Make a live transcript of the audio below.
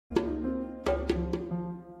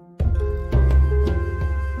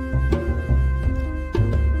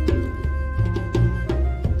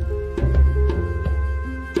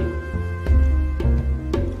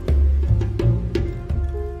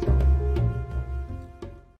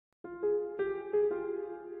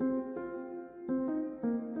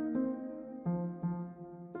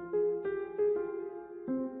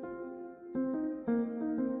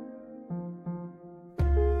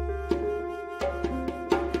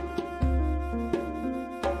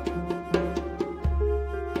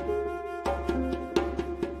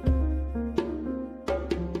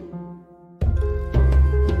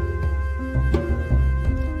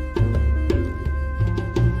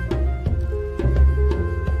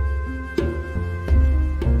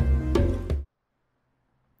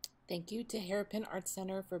Thank you to Hairpin Art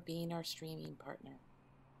Center for being our streaming partner.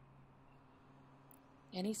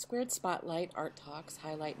 AnySquared Spotlight Art Talks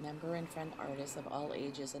highlight member and friend artists of all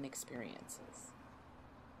ages and experiences.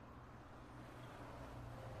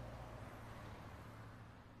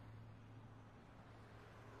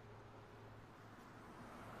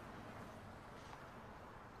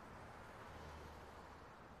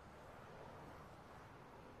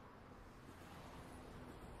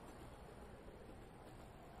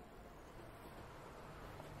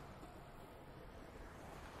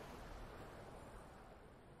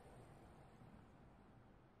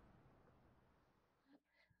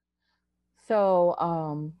 So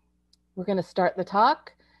we're going to start the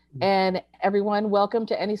talk. And everyone, welcome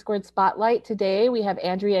to AnySquared Spotlight. Today we have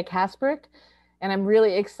Andrea Kaspryk, and I'm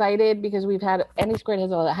really excited because AnySquared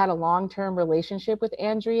has had a long-term relationship with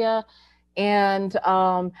Andrea, and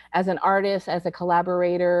as an artist, as a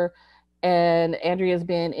collaborator, and Andrea's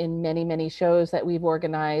been in many, many shows that we've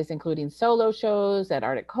organized, including solo shows at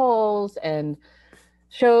Arctic Coals and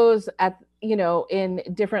shows at in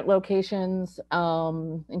different locations,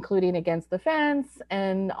 including Against the Fence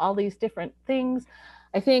and all these different things.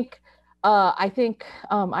 I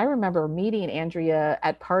remember meeting Andrea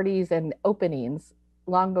at parties and openings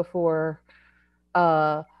long before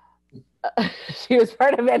she was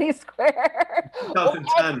part of AnySquared.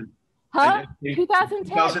 2010. Huh? 2010.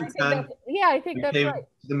 2010. I think that's right.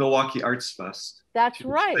 The Milwaukee Arts Fest. That's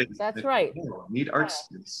right. That's right. Meet art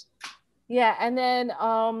students. Yeah, and then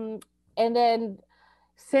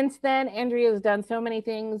since then, Andrea has done so many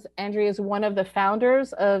things. Andrea is one of the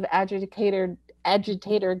founders of Agitator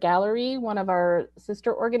Gallery, one of our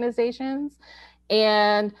sister organizations,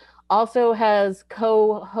 and also has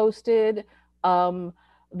co-hosted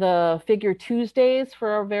the Figure Tuesdays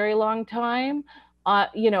for a very long time,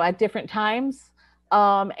 at different times,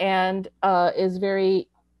 and is very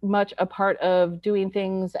much a part of doing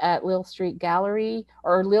things at Lil Street Gallery,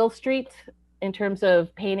 or Lil Street, in terms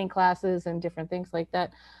of painting classes and different things like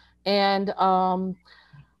that. And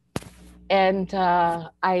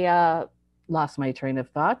I lost my train of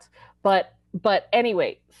thought, but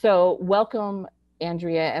anyway, so welcome,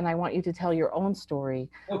 Andrea, and I want you to tell your own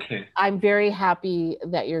story. Okay. I'm very happy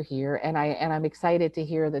that you're here, and I'm excited to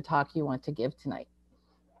hear the talk you want to give tonight.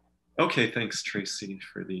 Okay, thanks, Tracy,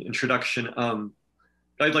 for the introduction.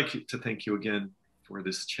 I'd like to thank you again for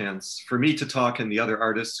this chance for me to talk, and the other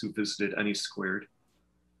artists who visited AnySquared,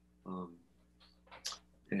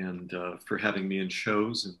 and for having me in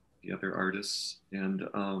shows, and the other artists. And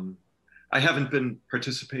I haven't been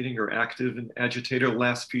participating or active in Agitator the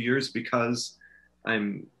last few years because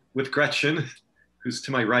I'm with Gretchen, who's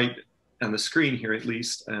to my right on the screen here at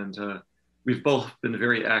least, and we've both been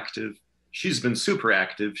very active. She's been super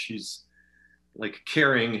active. She's like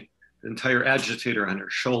carrying the entire Agitator on her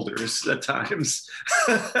shoulders at times.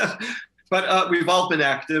 But we've all been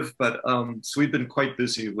active, but so we've been quite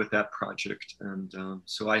busy with that project. And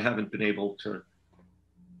so I haven't been able to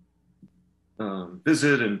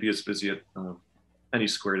visit and be as busy at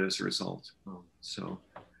AnySquared as a result. So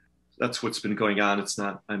that's what's been going on. It's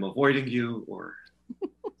not I'm avoiding you or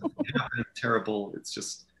terrible. It's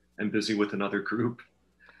just I'm busy with another group.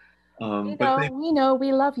 We know,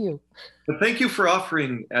 we love you. But thank you for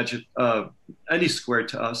offering AnySquared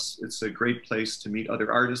to us. It's a great place to meet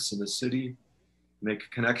other artists in the city, make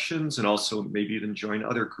connections, and also maybe even join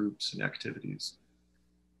other groups and activities.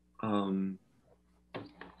 I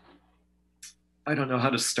don't know how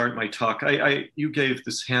to start my talk. You gave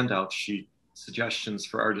this handout sheet, suggestions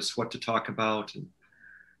for artists, what to talk about and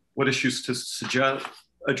what issues to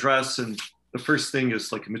address. And the first thing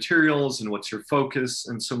is like materials and what's your focus.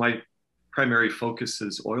 And so my primary focus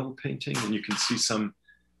is oil painting, and you can see some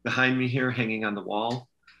behind me here hanging on the wall.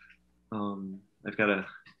 I've got a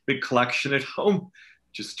big collection at home,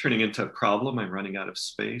 just turning into a problem. I'm running out of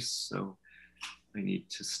space, so I need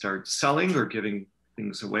to start selling or giving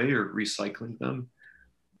things away or recycling them.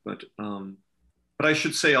 But I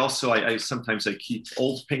should say also, I sometimes I keep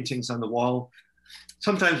old paintings on the wall,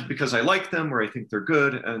 sometimes because I like them or I think they're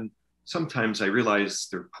good, and sometimes I realize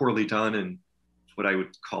they're poorly done and what I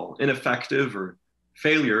would call ineffective or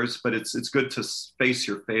failures, but it's good to face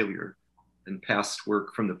your failure and past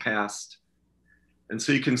work from the past. And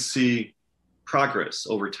so you can see progress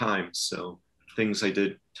over time. So things I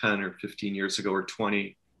did 10 or 15 years ago or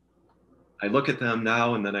 20, I look at them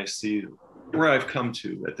now and then I see where I've come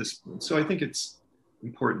to at this point. So I think it's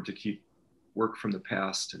important to keep work from the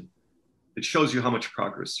past, and it shows you how much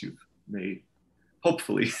progress you've made,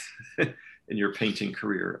 hopefully, in your painting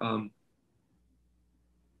career.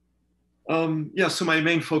 Yeah, so my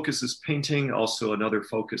main focus is painting. Also, another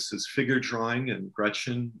focus is figure drawing, and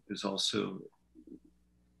Gretchen is also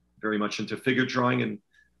very much into figure drawing, and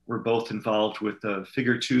we're both involved with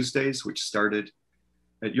Figure Tuesdays, which started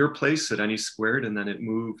at your place at AnySquared, and then it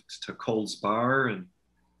moved to Cole's Bar and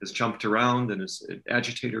has jumped around and is an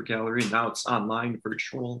agitator gallery. Now it's online,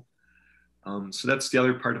 virtual. So that's the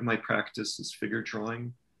other part of my practice is figure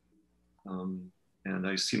drawing. And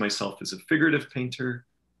I see myself as a figurative painter,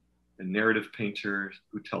 a narrative painter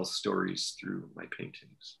who tells stories through my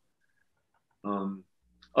paintings.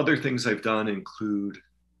 Other things I've done include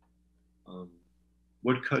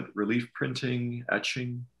woodcut, relief printing,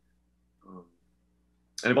 etching.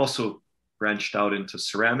 And I've also branched out into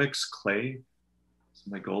ceramics, clay. So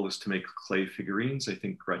my goal is to make clay figurines. I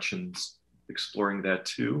think Gretchen's exploring that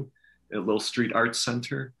too at Lil Street Art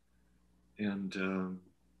Center. And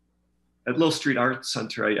at Lil Street Art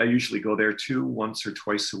Center, I usually go there too, once or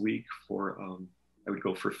twice a week for, I would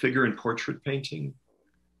go for figure and portrait painting.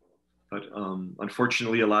 But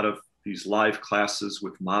unfortunately, a lot of these live classes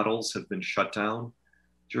with models have been shut down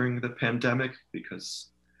during the pandemic because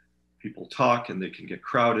people talk and they can get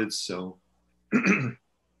crowded. So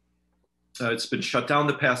it's been shut down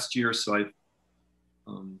the past year. So I've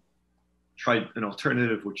tried an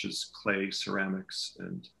alternative, which is clay, ceramics,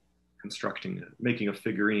 and making a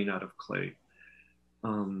figurine out of clay.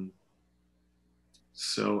 And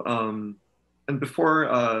before,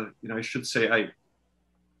 I should say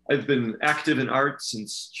I've been active in art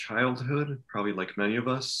since childhood, probably like many of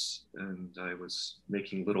us. And I was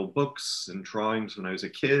making little books and drawings when I was a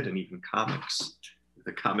kid, and even comics,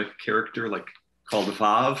 the comic character like called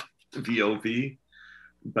Vav, V-O-V.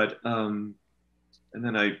 But, and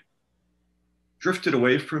then I drifted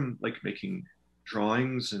away from like making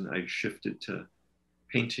drawings, and I shifted to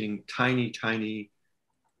painting tiny,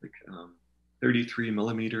 like 33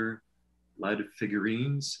 millimeter lead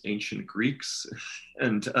figurines, ancient Greeks,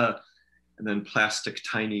 and then plastic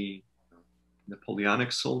tiny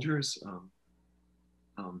Napoleonic soldiers.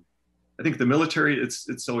 I think the military,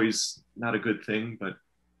 it's always not a good thing, but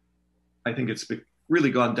I think it's really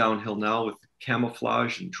gone downhill now with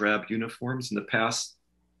camouflage and drab uniforms. In the past,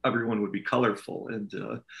 everyone would be colorful, and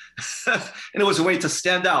and it was a way to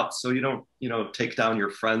stand out. So you don't take down your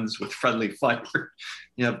friends with friendly fire.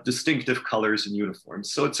 You have distinctive colors and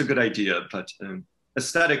uniforms. So it's a good idea, but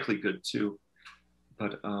aesthetically good too.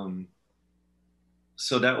 But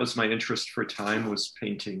so that was my interest for a time, was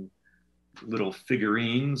painting little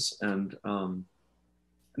figurines. And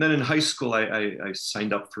then in high school, I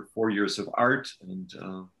signed up for 4 years of art, and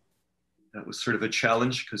that was sort of a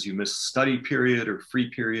challenge because you miss study period or free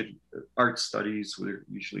period. Art studies were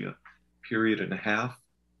usually a period and a half.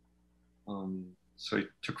 So I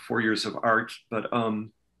took 4 years of art, but I've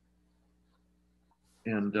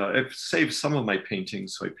saved some of my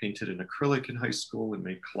paintings. So I painted in acrylic in high school and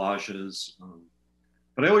made collages.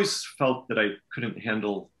 But I always felt that I couldn't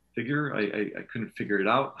handle figure. I couldn't figure it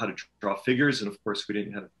out, how to draw figures. And of course, we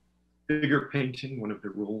didn't have figure painting. One of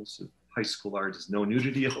the rules of high school art is no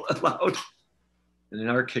nudity allowed. And in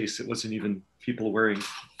our case, it wasn't even people wearing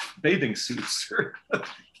bathing suits or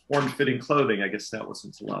form-fitting clothing. I guess that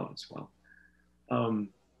wasn't allowed as well. And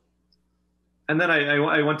then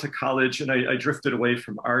I went to college, and I drifted away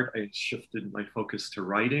from art. I shifted my focus to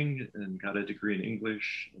writing and got a degree in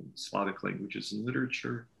English and Slavic languages and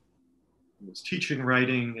literature. I was teaching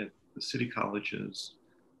writing at the city colleges.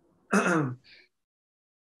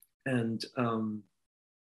 And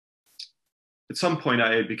at some point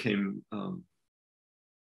I became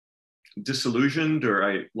disillusioned, or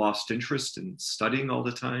I lost interest in studying all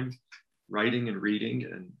the time, writing and reading.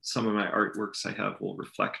 And some of my artworks I have will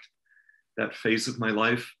reflect that phase of my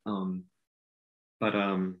life.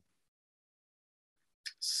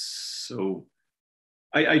 So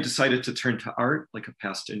I decided to turn to art like a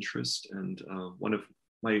past interest. And one of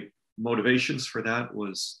my motivations for that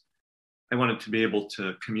was I wanted to be able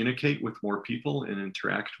to communicate with more people and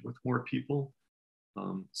interact with more people.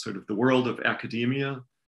 Sort of the world of academia,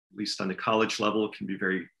 at least on the college level, can be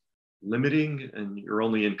very limiting, and you're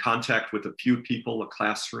only in contact with a few people, a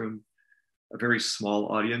classroom, a very small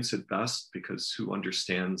audience at best, because who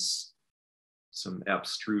understands some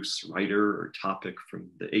abstruse writer or topic from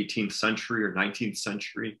the 18th century or 19th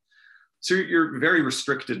century? So you're very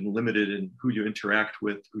restricted and limited in who you interact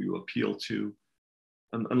with, who you appeal to,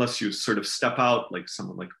 unless you sort of step out, like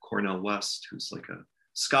someone like Cornel West, who's like a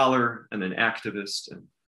scholar and an activist and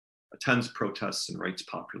attends protests and writes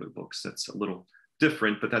popular books. That's a little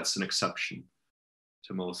different, but that's an exception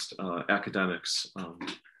to most academics.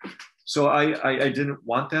 So I didn't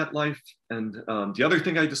want that life. And the other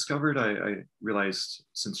thing I discovered, I realized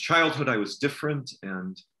since childhood I was different,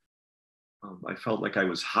 and I felt like I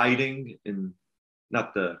was hiding in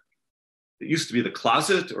not the, it used to be the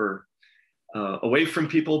closet or away from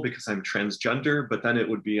people because I'm transgender, but then it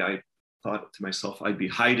would be, I thought to myself, I'd be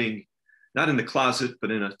hiding, not in the closet,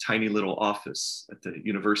 but in a tiny little office at the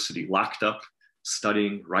university, locked up,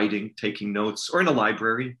 studying, writing, taking notes, or in a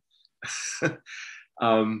library.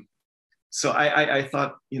 So I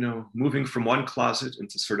thought, you know, moving from one closet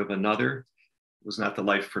into sort of another was not the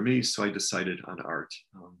life for me. So I decided on art.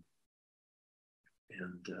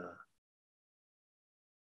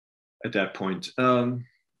 At that point,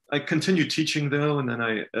 I continued teaching though, and then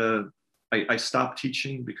I stopped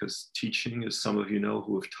teaching because teaching, as some of you know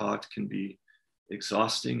who have taught, can be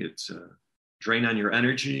exhausting. It's a drain on your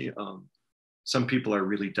energy. Some people are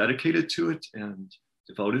really dedicated to it and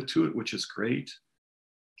devoted to it, which is great.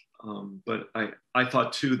 But I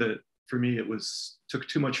thought too that for me it took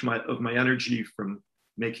too much of my energy from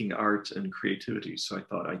making art and creativity. So I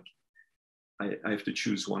thought I have to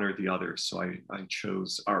choose one or the other. So I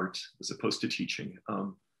chose art as opposed to teaching.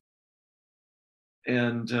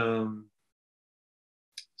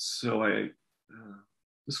 So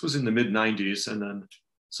this was in the mid 90s. And then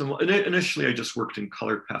initially I just worked in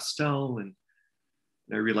color pastel, and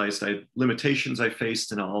I realized I had limitations I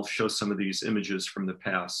faced, and I'll show some of these images from the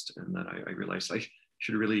past. And then I realized I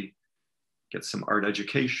should really get some art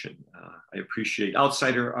education. I appreciate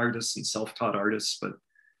outsider artists and self-taught artists, but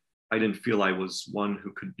I didn't feel I was one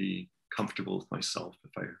who could be comfortable with myself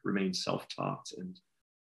if I remained self-taught. And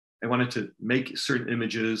I wanted to make certain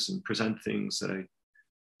images and present things that I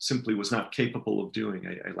simply was not capable of doing.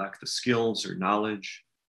 I lacked the skills or knowledge.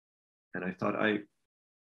 And I thought I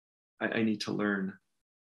need to learn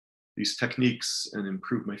these techniques and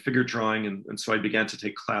improve my figure drawing. And so I began to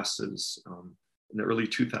take classes in the early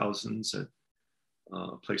 2000s at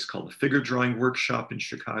a place called the Figure Drawing Workshop in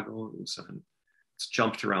Chicago. It's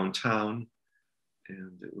jumped around town.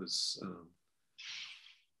 And it was,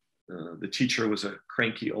 the teacher was a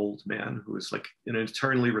cranky old man who was like an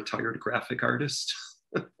eternally retired graphic artist.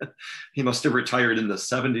 He must have retired in the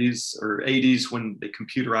 70s or 80s when they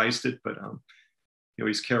computerized it, but he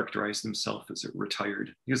always characterized himself as a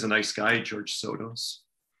retired. He was a nice guy, George Sotos.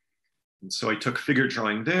 And so I took figure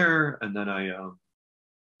drawing there, and then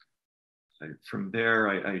from there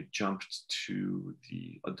I jumped to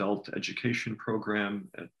the adult education program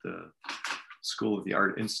at the School of the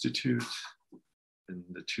Art Institute in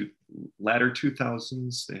the latter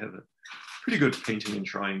 2000s. They have a pretty good painting and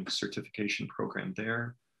drawing certification program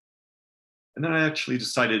there. And then I actually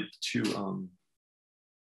decided to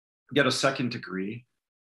get a second degree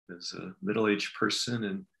as a middle-aged person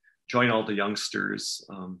and join all the youngsters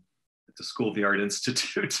at the School of the Art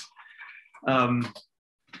Institute.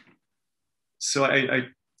 So I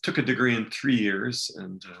took a degree in 3 years,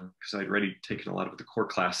 and because I'd already taken a lot of the core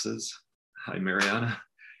classes. Hi, Mariana.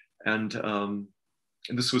 And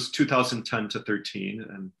this was 2010 to 13,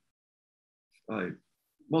 and I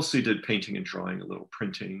mostly did painting and drawing, a little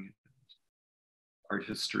printing, art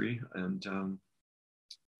history, and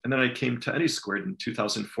then I came to AnySquared in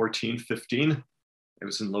 2014-15. I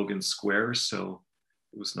was in Logan Square, so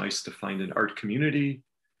it was nice to find an art community.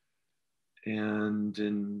 And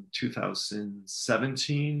in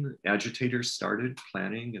 2017, Agitators started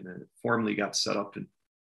planning, and then it formally got set up in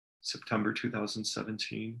September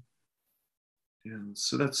 2017. And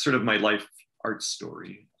so that's sort of my life art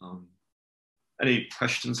story. Any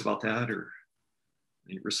questions about that or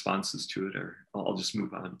any responses to it? Or I'll just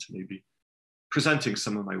move on to maybe presenting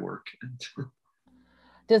some of my work.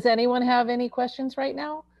 Does anyone have any questions right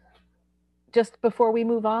now? Just before we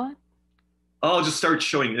move on? I'll just start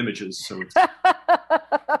showing images. So it's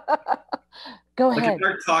Go like ahead.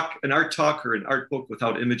 an art talk or an art book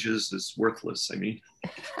without images is worthless. I mean,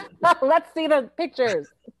 let's see the pictures.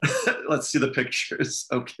 Let's see the pictures.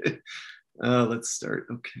 Okay, let's start.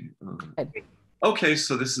 Okay. Okay,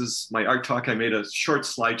 so this is my art talk. I made a short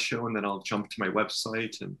slideshow, and then I'll jump to my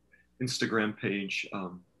website and Instagram page.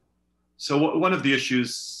 So one of the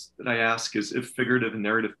issues that I ask is if figurative and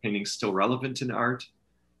narrative painting is still relevant in art.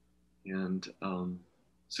 And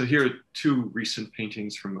so here are two recent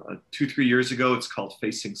paintings from 2-3 years ago. It's called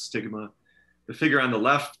Facing Stigma. The figure on the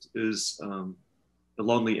left is the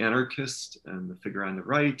lonely anarchist, and the figure on the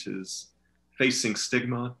right is Facing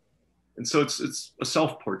Stigma. And so it's a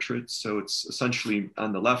self-portrait. So it's essentially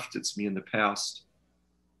on the left, it's me in the past.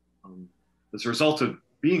 As a result of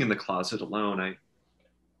being in the closet alone, I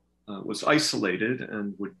was isolated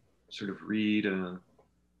and would sort of read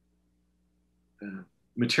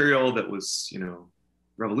material that was,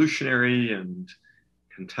 revolutionary and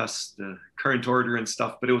contest the current order and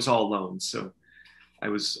stuff, but it was all alone. So I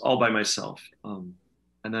was all by myself. And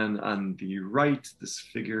then on the right, this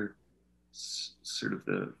figure, sort of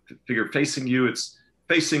the figure facing you, it's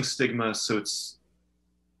facing stigma. So it's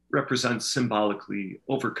represents symbolically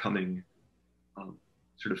overcoming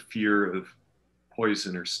sort of fear of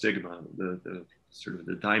poison or stigma, the sort of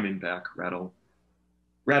the diamondback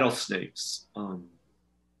rattlesnakes.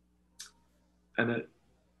 And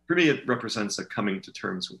for me, it represents a coming to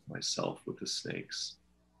terms with myself, with the snakes.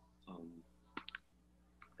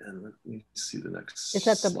 And let me see the next It's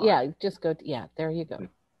at the, slide. yeah, just go, yeah, there you go.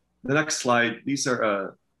 The next slide, these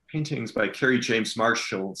are paintings by Kerry James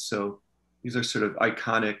Marshall. So these are sort of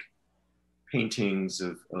iconic paintings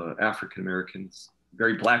of African-Americans,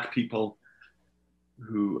 very Black people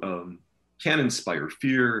who can inspire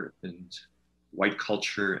fear and white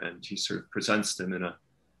culture, and he sort of presents them in a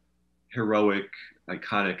heroic,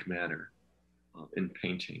 iconic manner in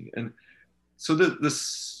painting. And so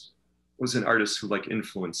this was an artist who like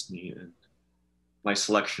influenced me in my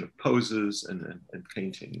selection of poses and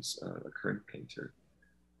paintings, a current painter.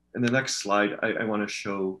 In the next slide, I want to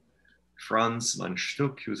show Franz von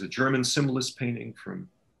Stuck, who was a German symbolist painting from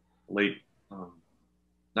late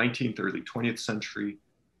 19th, early 20th century.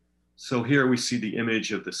 So here we see the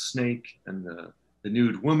image of the snake and the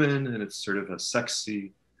nude woman, and it's sort of a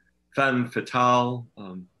sexy femme fatale,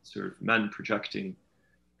 sort of men projecting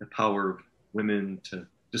the power of women to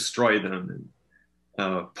destroy them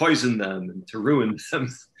and poison them and to ruin them.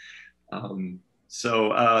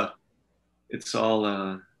 So it's all,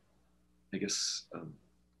 I guess,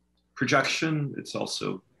 projection. It's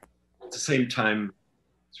also at the same time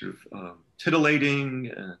sort of titillating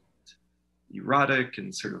and erotic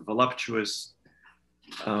and sort of voluptuous.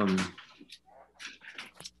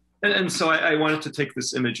 And so I wanted to take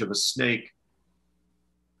this image of a snake,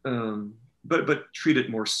 but treat it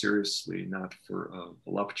more seriously, not for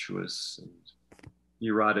voluptuous and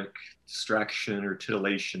erotic distraction or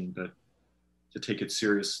titillation, but to take it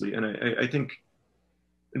seriously. And I think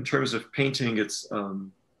in terms of painting, it's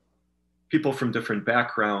people from different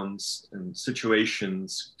backgrounds and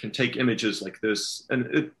situations can take images like this.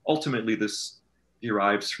 And ultimately this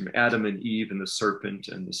derives from Adam and Eve and the serpent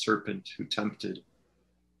who tempted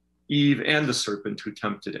Eve and the serpent who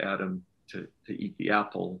tempted Adam to eat the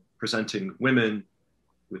apple, presenting women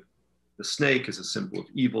with the snake as a symbol of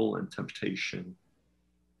evil and temptation.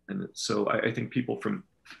 And so I think people from,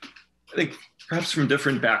 perhaps from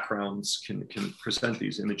different backgrounds can present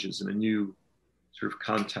these images in a new sort of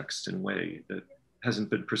context and way that hasn't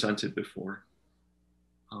been presented before.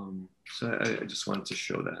 So I just wanted to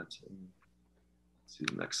show that. Let's see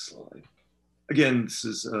the next slide. Again, this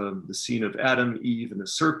is the scene of Adam, Eve, and the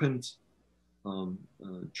serpent.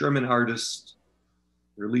 German artist,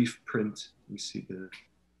 relief print. We see the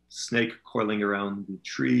snake coiling around the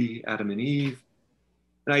tree, Adam and Eve.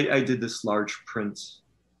 And I did this large print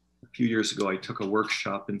a few years ago. I took a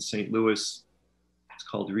workshop in St. Louis. It's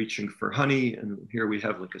called Reaching for Honey. And here we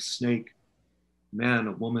have like a snake, a man,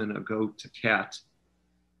 a woman, a goat, a cat,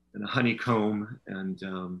 and a honeycomb.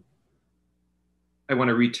 And I want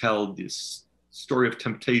to retell this story of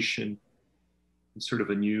temptation in sort of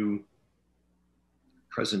a new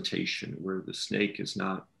presentation where the snake is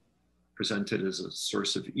not presented as a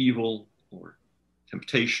source of evil or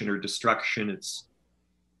temptation or destruction. It's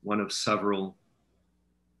one of several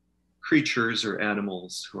creatures or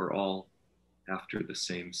animals who are all after the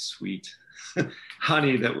same sweet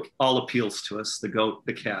honey that all appeals to us, the goat,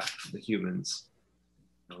 the cat, the humans.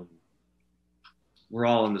 We're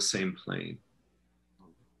all on the same plane.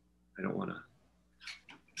 I don't want to.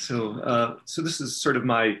 So this is sort of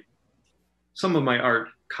some of my art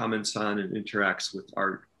comments on and interacts with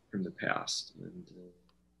art from the past. And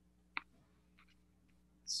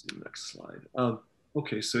let's see the next slide.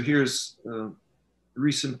 Okay, so here's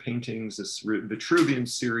recent paintings, this Vitruvian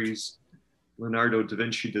series. Leonardo da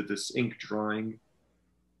Vinci did this ink drawing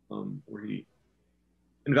where he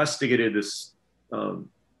investigated this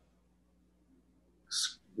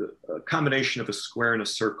combination of a square and a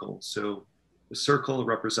circle. So the circle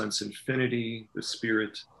represents infinity, the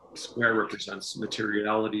spirit. The square represents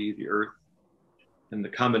materiality, the earth. And the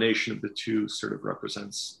combination of the two sort of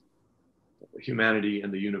represents humanity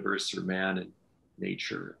and the universe, or man and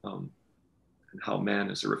nature, and how man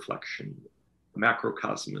is a reflection, a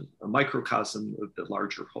macrocosm, a microcosm of the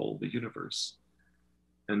larger whole, the universe.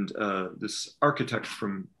 And this architect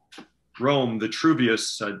from Rome, Vitruvius,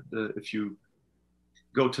 said if you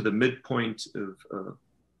go to the midpoint of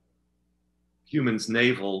human's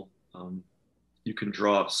navel, you can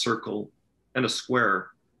draw a circle and a square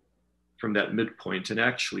from that midpoint. And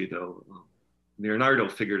actually, though, Leonardo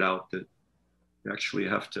figured out that you actually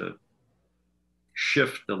have to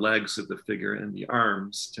shift the legs of the figure and the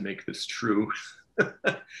arms to make this true.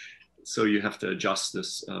 So you have to adjust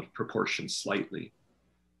this proportion slightly.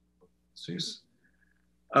 So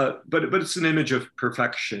but it's an image of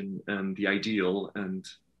perfection and the ideal, and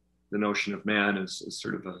the notion of man is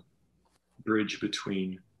sort of a bridge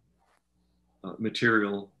between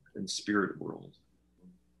material and spirit world.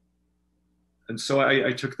 And so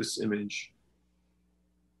I took this image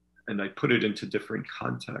and I put it into different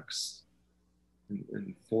contexts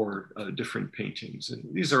in 4 different paintings. And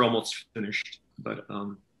these are almost finished, but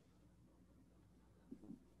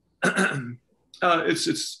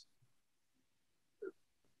it's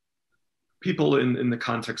people in the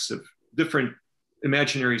context of different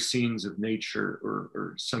imaginary scenes of nature,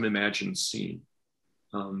 or some imagined scene.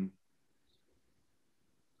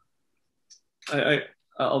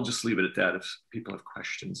 I'll just leave it at that. If people have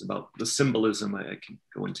questions about the symbolism, I can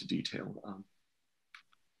go into detail.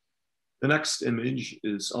 The next image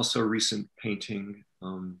is also a recent painting,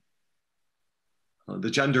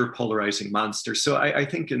 the gender polarizing monster. So I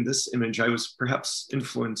think in this image, I was perhaps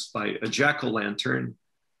influenced by a jack-o'-lantern,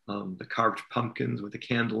 the carved pumpkins with a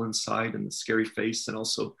candle inside and the scary face, and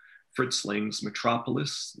also Fritz Lang's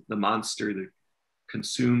Metropolis, the monster that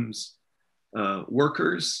consumes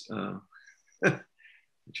workers,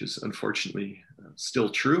 which is unfortunately still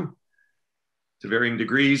true to varying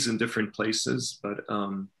degrees in different places. But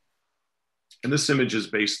and this image is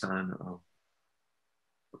based on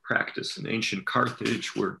a practice in ancient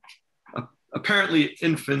Carthage where apparently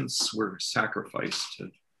infants were sacrificed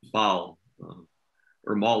to Baal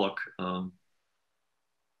or Moloch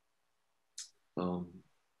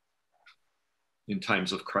in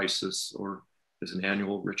times of crisis, or as an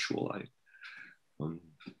annual ritual.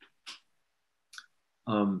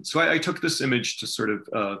 So I took this image to sort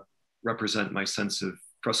of represent my sense of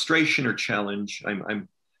frustration or challenge. I'm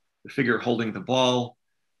the figure holding the ball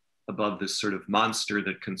above this sort of monster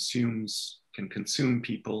that can consume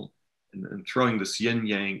people, and throwing this yin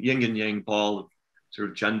and yang ball of sort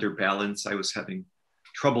of gender balance. I was having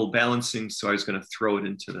trouble balancing, so I was going to throw it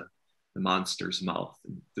into the monster's mouth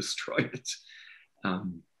and destroy it.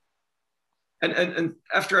 And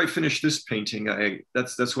after I finished this painting,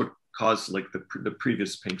 that's what caused like the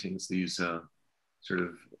previous paintings, these sort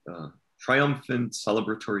of triumphant,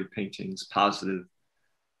 celebratory paintings, positive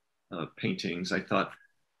paintings. I thought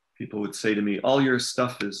people would say to me, all your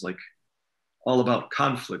stuff is like all about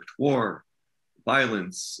conflict, war,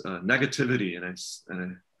 violence, negativity.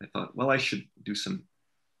 And I thought, well, I should do some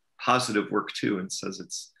positive work too, and says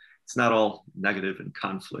it's not all negative and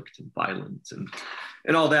conflict and violent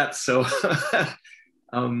and all that. So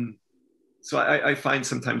so I find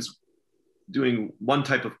sometimes doing one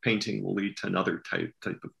type of painting will lead to another type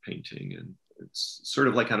of painting. And it's sort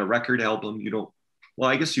of like on a record album. You don't, well,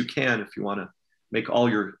 I guess you can if you want to make all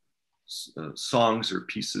your songs or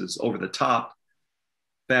pieces over the top,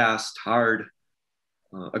 fast, hard,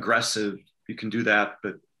 aggressive. You can do that,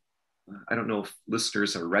 but I don't know if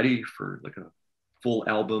listeners are ready for like a full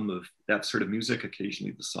album of that sort of music.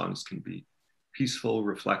 Occasionally the songs can be peaceful,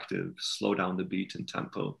 reflective, slow down the beat and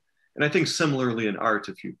tempo. And I think similarly in art,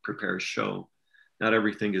 if you prepare a show, not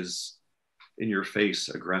everything is in your face,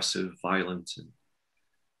 aggressive, violent, and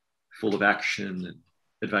full of action and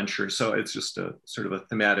adventure. So it's just a sort of a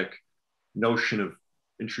thematic notion of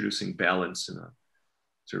introducing balance in a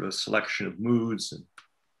sort of a selection of moods and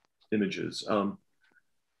images.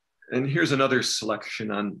 And here's another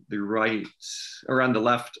selection on the right, or on the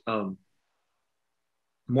left, all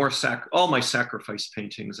my sacrifice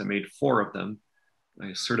paintings. I made 4 of them.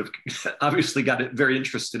 I sort of obviously got very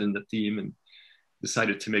interested in the theme and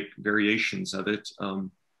decided to make variations of it. And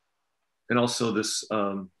also this,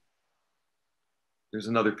 there's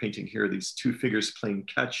another painting here, these 2 figures playing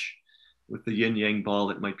catch with the yin yang ball.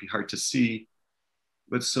 It might be hard to see,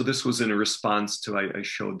 but so this was in a response to, I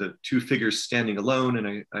showed the 2 figures standing alone,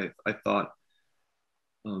 and I thought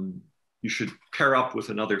you should pair up with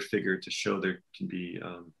another figure to show there can be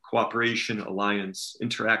cooperation, alliance,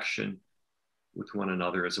 interaction with one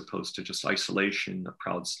another, as opposed to just isolation, a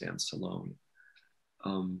proud stance alone.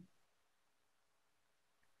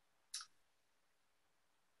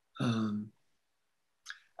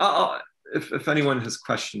 If anyone has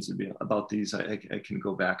questions about these, I can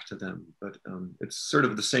go back to them, but it's sort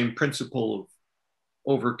of the same principle of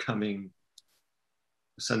overcoming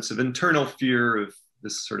a sense of internal fear of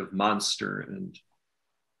this sort of monster. And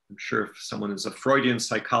I'm sure if someone is a Freudian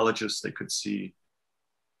psychologist, they could see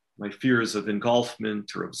my fears of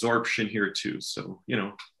engulfment or absorption here too. So, you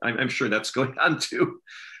know, I'm sure that's going on too.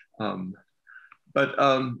 But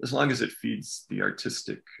as long as it feeds the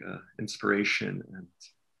artistic inspiration and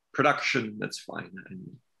production, that's fine. I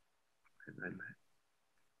mean,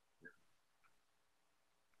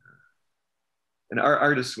 an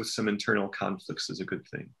artist with some internal conflicts is a good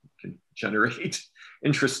thing. It can generate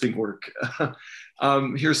interesting work.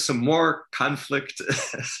 Here's some more conflict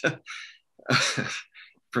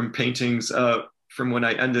from paintings. From when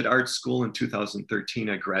I ended art school in 2013,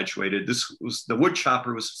 I graduated. This was, the wood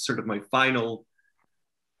chopper was sort of my final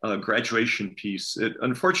graduation piece.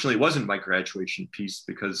 Unfortunately, it wasn't my graduation piece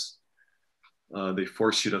because they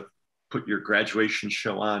force you to put your graduation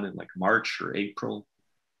show on in like March or April,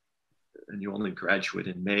 and you only graduate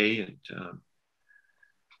in May.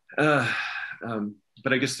 But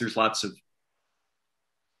I guess there's lots of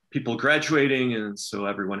people graduating, and so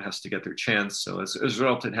everyone has to get their chance. So as a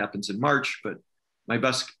result, it happens in March, but my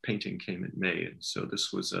best painting came in May. And so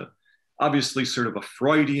this was obviously sort of a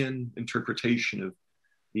Freudian interpretation of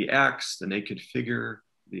the acts, the naked figure,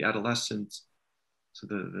 the adolescent. So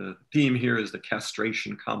the theme here is the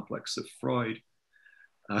castration complex of Freud.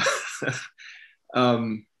 I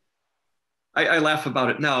laugh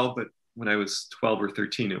about it now, but when I was 12 or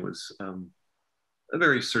 13, it was a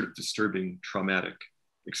very sort of disturbing, traumatic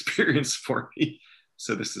experience for me.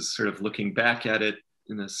 So this is sort of looking back at it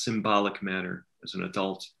in a symbolic manner as an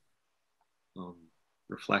adult,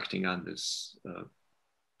 reflecting on this,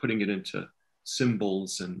 putting it into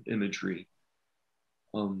symbols and imagery.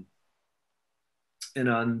 And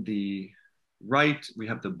on the right, we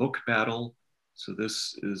have the book battle. So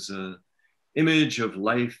this is an image of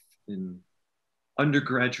life in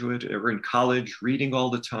undergraduate or in college, reading all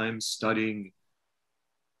the time, studying.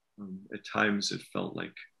 At times it felt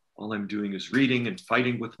like all I'm doing is reading and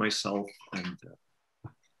fighting with myself. And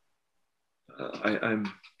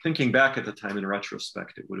I'm thinking back at the time in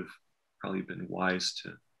retrospect, it would have probably been wise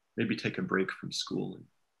to maybe take a break from school and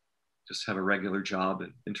just have a regular job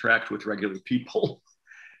and interact with regular people.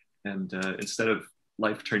 And instead of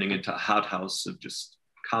life turning into a hothouse of just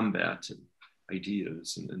combat and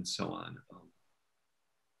ideas and so on.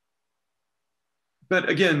 But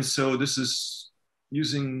again, so this is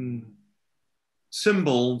using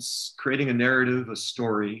symbols, creating a narrative, a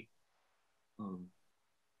story,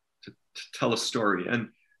 to tell a story. And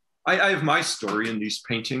I have my story in these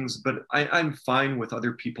paintings, but I'm fine with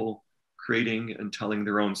other people creating and telling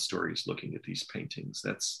their own stories looking at these paintings.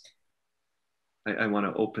 That's, I want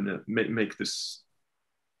to open it, make this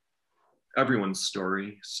everyone's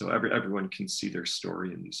story, so everyone can see their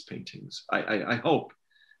story in these paintings. I hope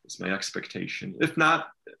is my expectation. If not,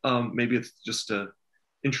 maybe it's just a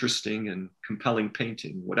interesting and compelling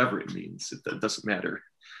painting, whatever it means. It doesn't matter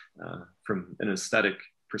from an aesthetic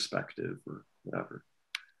perspective or whatever.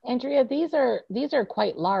 Andrea, these are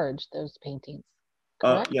quite large, those paintings.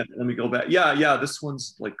 Yeah, let me go back. Yeah, this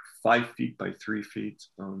one's like 5 feet by 3 feet.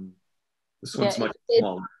 This one's much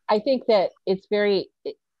smaller. I think that it's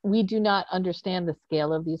we do not understand the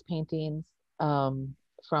scale of these paintings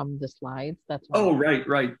from the slides. That's why. Oh,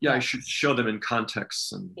 right. Yeah, I should show them in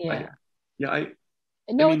context. And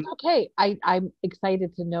no, it's okay. I'm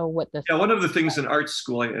excited to know what this. Yeah, one of the things in art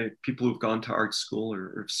school, people who've gone to art school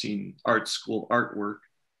or have seen art school artwork,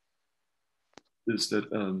 is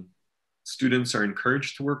that students are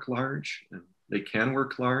encouraged to work large, and they can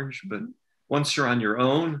work large, but once you're on your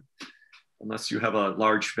own, unless you have a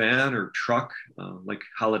large van or truck like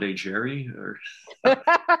Holiday Jerry, or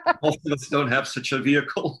most of us don't have such a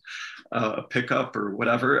vehicle, a pickup or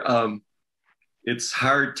whatever, it's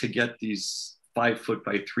hard to get these 5 foot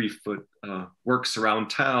by 3 foot works around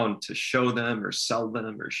town to show them or sell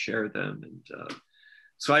them or share them. And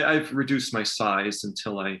so I've reduced my size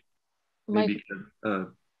until I maybe get a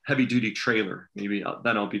heavy duty trailer. Maybe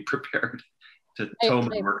then I'll be prepared to tow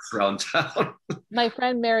my works around town. My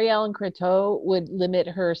friend Mary Ellen Croteau would limit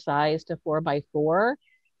her size to 4 by 4,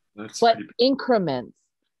 but increments.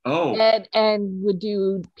 Oh. And would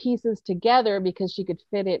do pieces together because she could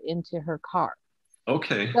fit it into her car.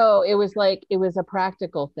 Okay. So it was a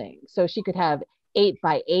practical thing. So she could have 8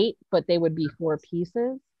 by 8, but they would be 4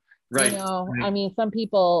 pieces. Right. You know, right. I mean, some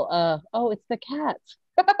people, it's the cat.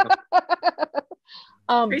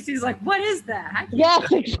 Tracy's like, what is that? Yes,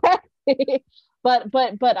 exactly.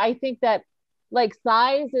 But I think that like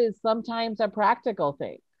size is sometimes a practical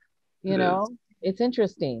thing. You know, it's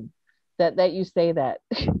interesting that you say that.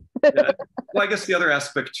 Yeah. Well, I guess the other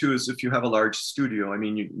aspect too is if you have a large studio, I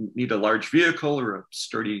mean, you need a large vehicle or a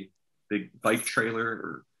sturdy big bike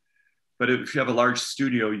trailer, but if you have a large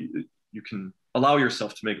studio, you can allow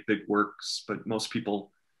yourself to make big works. But most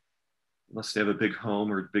people, unless they have a big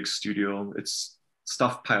home or a big studio,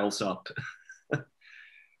 stuff piles up.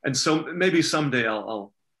 And so maybe someday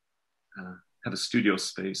I'll have a studio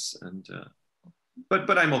space, and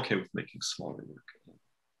but I'm okay with making smaller work.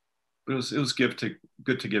 But it was good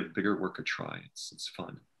to give bigger work a try. It's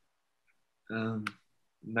fun.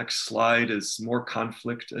 Next slide is more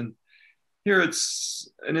conflict, and here it's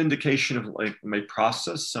an indication of like my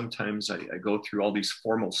process. Sometimes I go through all these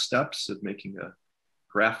formal steps of making a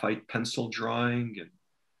graphite pencil drawing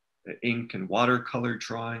and ink and watercolor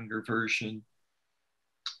drawing or version.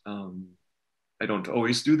 I don't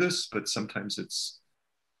always do this, but sometimes it's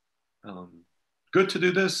good to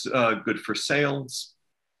do this, good for sales.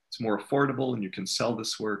 It's more affordable and you can sell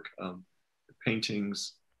this work. The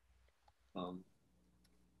paintings,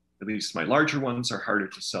 at least my larger ones, are harder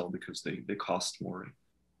to sell because they cost more.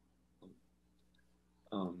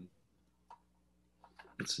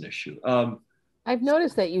 It's an issue. I've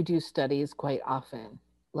noticed that you do studies quite often.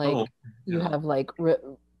 Like you have like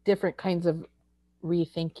different kinds of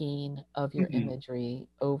rethinking of your imagery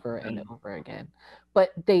over and over again,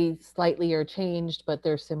 but they slightly are changed, but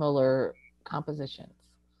they're similar compositions.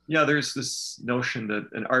 Yeah, there's this notion that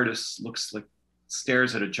an artist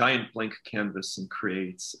stares at a giant blank canvas and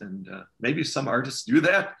creates, and maybe some artists do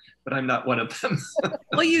that, but I'm not one of them.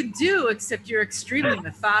 Well, you do, except you're extremely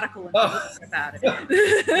methodical and about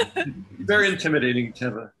it. Very intimidating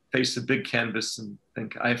to face a big canvas and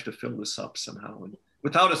think I have to fill this up somehow. And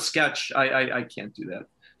without a sketch, I can't do that.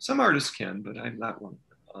 Some artists can, but I'm not one.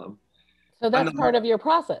 So that's part of your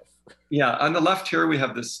process. Yeah, on the left here we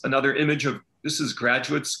have another image of, this is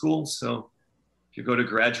graduate school. So if you go to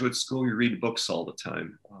graduate school, you read books all the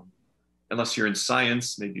time. Unless you're in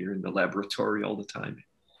science, maybe you're in the laboratory all the time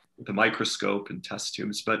with a microscope and test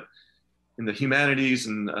tubes. But in the humanities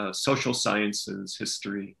and social sciences,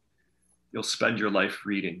 history, you'll spend your life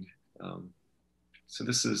reading. So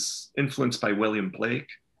this is influenced by William Blake,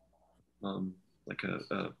 like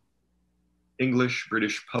a English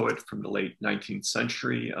British poet from the late 19th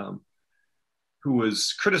century, who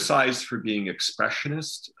was criticized for being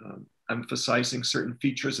expressionist, emphasizing certain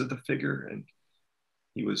features of the figure. And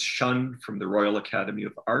he was shunned from the Royal Academy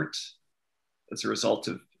of Art as a result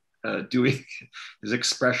of doing his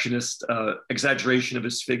expressionist exaggeration of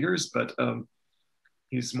his figures. But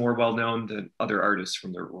he's more well known than other artists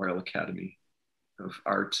from the Royal Academy of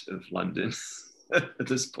Art of London at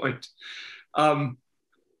this point.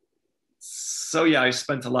 So yeah, I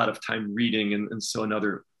spent a lot of time reading, and so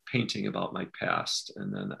another painting about my past.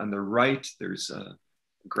 And then on the right, there's a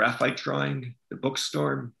graphite drawing, The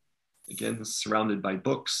Bookstorm, again, surrounded by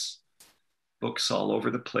books all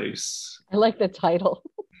over the place. I like the title.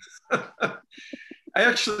 I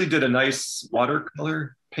actually did a nice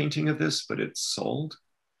watercolor painting of this, but it's sold.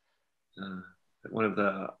 At one of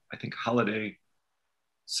the, I think, holiday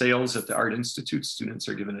sales at the Art Institute, students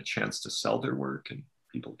are given a chance to sell their work and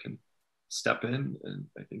people can step in. And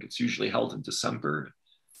I think it's usually held in December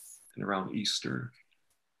and around Easter.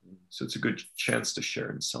 So it's a good chance to share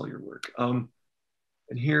and sell your work. And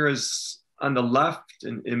here is on the left,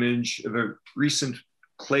 an image of a recent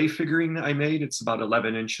clay figurine I made. It's about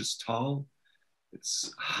 11 inches tall.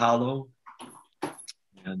 It's hollow.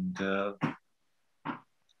 And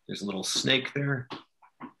there's a little snake there.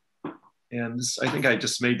 And this, I think I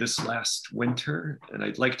just made this last winter, and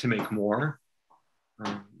I'd like to make more.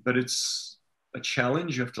 But it's a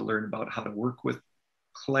challenge. You have to learn about how to work with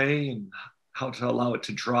clay and how to allow it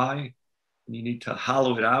to dry. And you need to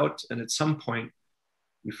hollow it out. And at some point,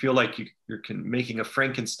 you feel like you're making a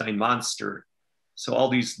Frankenstein monster. So all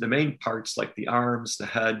the main parts, like the arms, the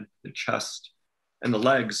head, the chest, and the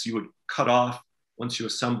legs, you would cut off once you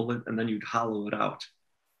assemble it, and then you'd hollow it out.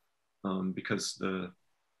 Because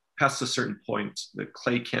past a certain point, the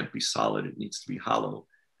clay can't be solid. It needs to be hollow.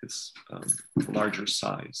 It's larger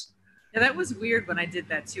size. Yeah, that was weird when I did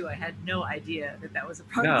that too. I had no idea that was a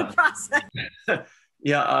part of the process.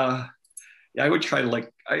 Yeah, I would try to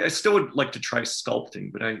I still would like to try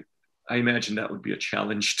sculpting, but I imagine that would be a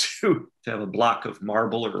challenge too, to have a block of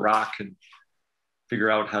marble or rock and figure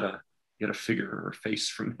out how to get a figure or a face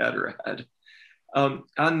from that or a head.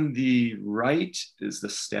 On the right is a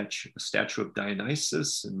statue of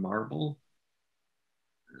Dionysus in marble.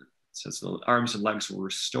 It says the arms and legs were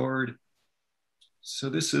restored. So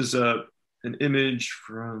this is an image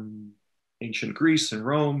from ancient Greece and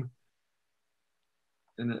Rome,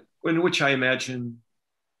 in which I imagine,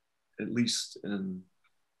 at least on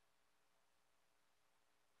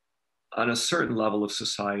a certain level of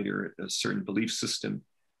society or a certain belief system,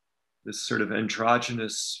 this sort of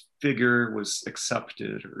androgynous figure was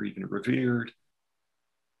accepted or even revered,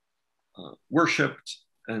 worshipped,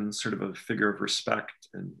 and sort of a figure of respect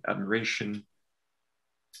and admiration.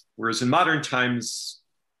 Whereas in modern times,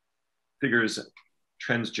 figures,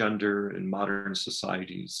 transgender in modern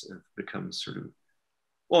societies have become sort of,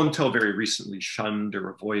 well, until very recently, shunned or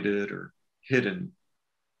avoided or hidden.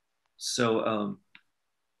 So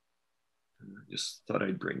I just thought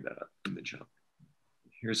I'd bring that image up.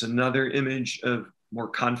 Here's another image of more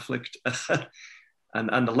conflict. And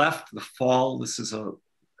on the left, the fall. This is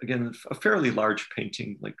again, a fairly large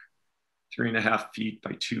painting, like 3.5 feet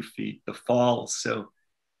by 2 feet, the fall. So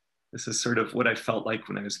this is sort of what I felt like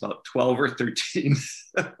when I was about 12 or 13.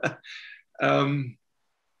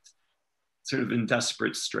 Sort of in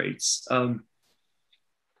desperate straits.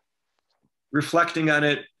 Reflecting on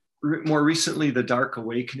it, more recently, The Dark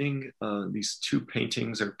Awakening, these two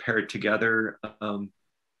paintings are paired together.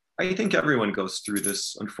 I think everyone goes through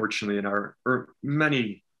this, unfortunately, or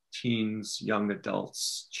many teens, young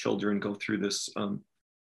adults, children go through this.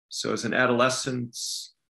 So as an adolescent,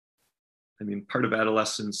 I mean, part of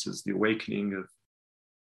adolescence is the awakening of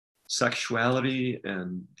sexuality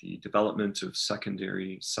and the development of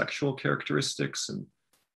secondary sexual characteristics and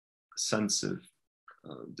a sense of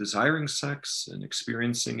desiring sex and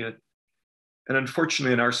experiencing it. And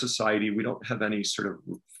unfortunately, in our society, we don't have any sort of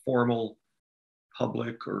formal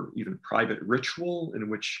public or even private ritual in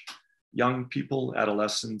which young people,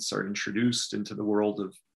 adolescents, are introduced into the world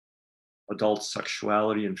of adult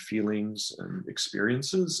sexuality and feelings and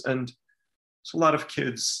experiences. And so a lot of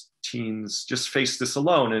kids, teens, just face this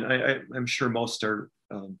alone. And I'm sure most are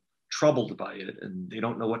troubled by it, and they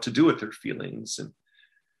don't know what to do with their feelings and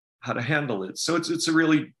how to handle it. So it's a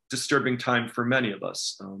really disturbing time for many of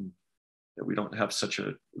us, that we don't have such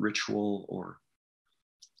a ritual or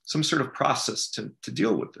some sort of process to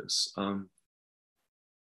deal with this. And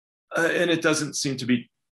it doesn't seem to be,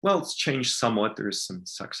 well, it's changed somewhat. There's some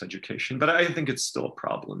sex education, but I think it's still a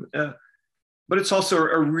problem. But it's also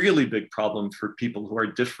a really big problem for people who are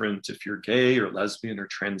different. If you're gay or lesbian or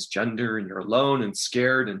transgender and you're alone and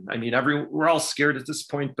scared, and I mean, we're all scared at this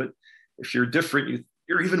point, but if you're different,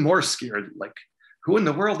 you're even more scared. Like, who in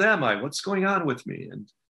the world am I? What's going on with me? And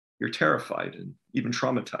you're terrified and even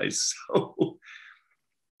traumatized.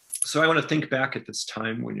 So I want to think back at this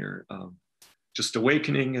time when you're just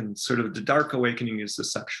awakening, and sort of the dark awakening is the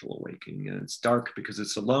sexual awakening. And it's dark because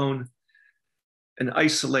it's alone and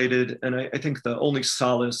isolated. And I think the only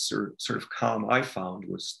solace or sort of calm I found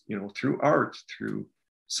was, through art, through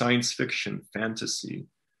science fiction, fantasy.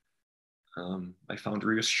 I found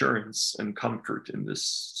reassurance and comfort in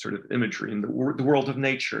this sort of imagery in the world of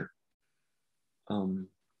nature.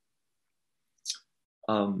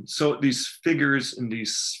 So these figures in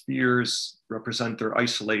these spheres represent their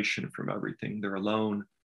isolation from everything. They're alone.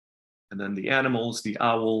 And then the animals, the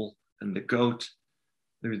owl and the goat,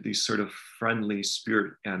 they're these sort of friendly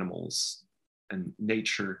spirit animals and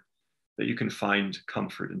nature that you can find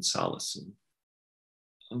comfort and solace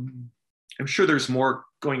in. I'm sure there's more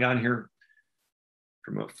going on here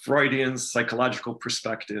from a Freudian psychological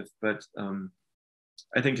perspective, but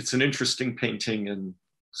I think it's an interesting painting and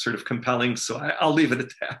sort of compelling, so I'll leave it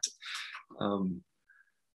at that. Let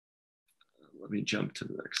me jump to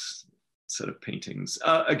the next set of paintings.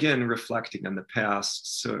 Again, reflecting on the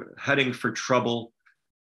past, so Heading for Trouble.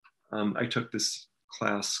 I took this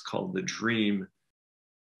class called The Dream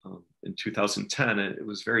in 2010, and it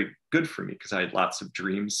was very good for me because I had lots of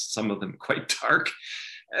dreams, some of them quite dark.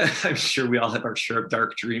 I'm sure we all have our share of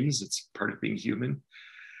dark dreams. It's part of being human.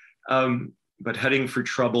 But Heading for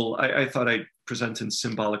Trouble, I thought I'd present in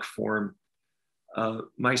symbolic form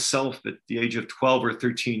myself at the age of 12 or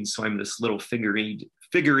 13. So I'm this little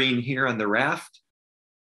figurine here on the raft.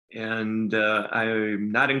 And I'm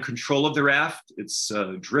not in control of the raft. It's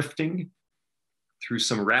drifting through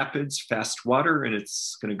some rapids, fast water, and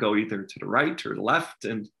it's going to go either to the right or the left.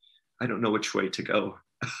 And I don't know which way to go.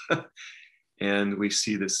 And we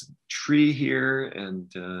see this tree here,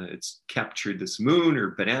 and it's captured this moon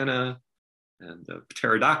or banana and a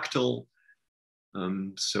pterodactyl.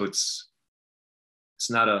 So it's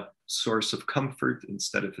not a source of comfort.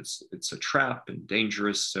 Instead of it's a trap and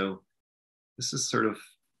dangerous. So this is sort of,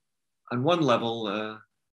 on one level,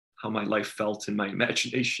 how my life felt in my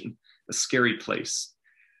imagination, a scary place.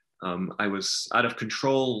 I was out of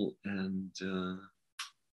control and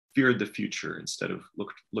feared the future instead of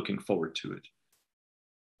looking forward to it.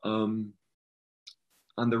 On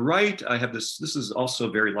the right, I have this is also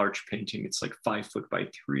a very large painting. It's like 5 foot by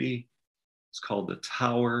 3. It's called The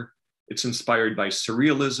Tower. It's inspired by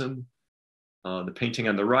surrealism. The painting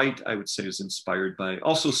on the right, I would say, is inspired by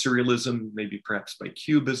also surrealism, maybe perhaps by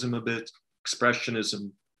cubism a bit,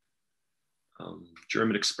 expressionism,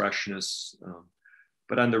 German expressionists.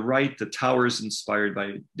 But on the right, The Tower is inspired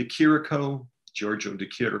by de Chirico, Giorgio de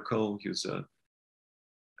Chirico. He was a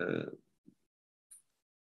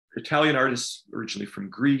Italian artist originally from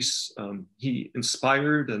Greece. He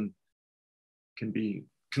inspired and can be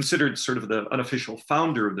considered sort of the unofficial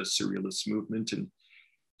founder of the surrealist movement. And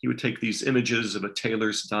he would take these images of a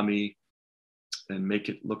tailor's dummy and make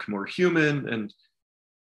it look more human. And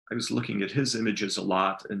I was looking at his images a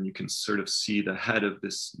lot, and you can sort of see the head of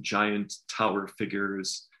this giant tower figure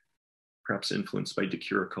is perhaps influenced by de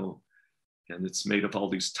Chirico. And it's made of all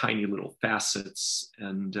these tiny little facets.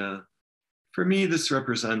 And for me, this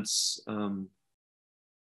represents how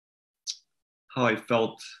I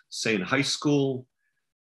felt, say, in high school,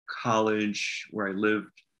 college, where I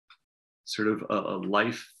lived sort of a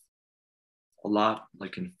life a lot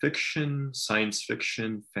like in fiction, science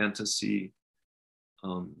fiction, fantasy,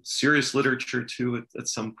 serious literature too at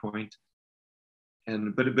some point.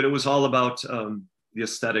 And but it was all about the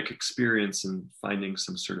aesthetic experience and finding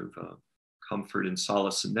some sort of comfort and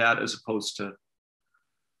solace in that, as opposed to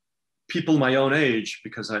people my own age,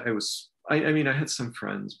 because I mean, I had some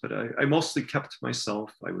friends, but I mostly kept to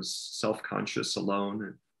myself. I was self-conscious,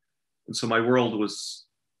 alone. And so my world was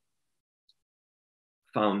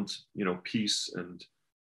found, you know, peace and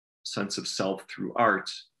sense of self through art,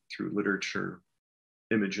 through literature,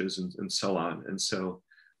 images, and so on. And so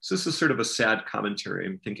this is sort of a sad commentary.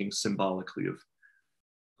 I'm thinking symbolically of,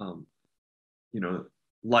 you know,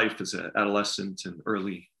 life as an adolescent and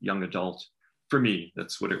early young adult. For me,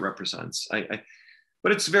 that's what it represents.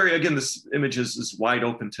 But it's very, again, this image is wide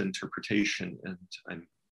open to interpretation, and I'm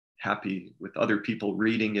happy with other people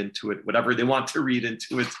reading into it, whatever they want to read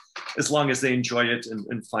into it, as long as they enjoy it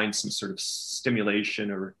and find some sort of stimulation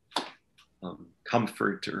or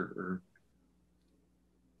comfort or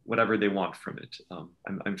whatever they want from it.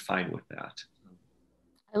 I'm fine with that.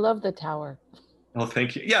 I love the tower. Oh,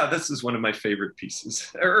 thank you. Yeah, this is one of my favorite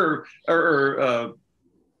pieces. I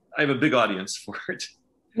have a big audience for it.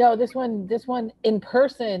 No, this one in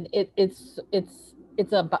person, it's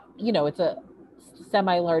a, you know, it's a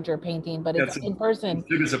semi-larger painting, but it's in person.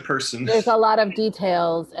 It is a person. There's a lot of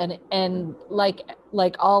details, and like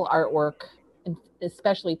all artwork, and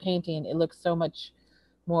especially painting, it looks so much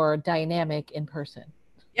more dynamic in person.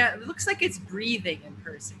 Yeah, it looks like it's breathing in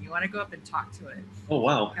person. You want to go up and talk to it. Oh,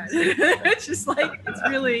 wow. It's just like, it's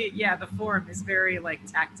really, yeah, the form is very like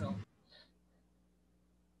tactile.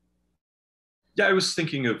 Yeah, I was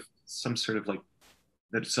thinking of some sort of like,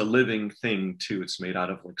 that it's a living thing too. It's made out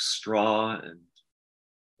of like straw and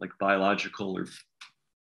like biological or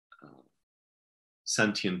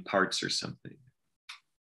sentient parts or something.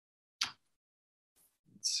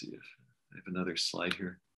 Let's see if I have another slide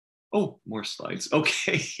here. Oh, more slides.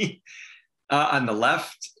 Okay. On the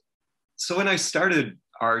left. So when I started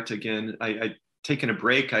art again, I'd taken a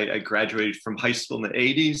break. I graduated from high school in the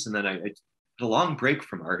 80s, and then I had a long break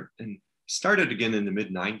from art and started again in the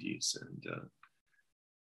mid 90s.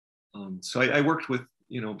 And so I worked with,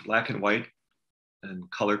 you know, black and white and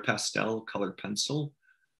color pastel, color pencil,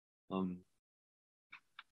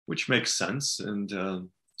 which makes sense. And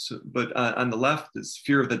but on the left is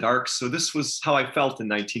Fear of the Dark. So this was how I felt in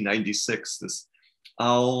 1996. This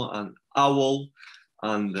owl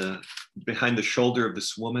on the behind the shoulder of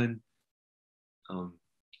this woman,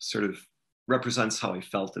 sort of represents how I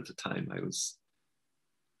felt at the time. I was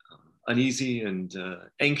uneasy and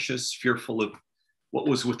anxious, fearful of what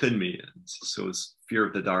was within me. And so it was Fear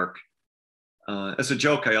of the Dark. As a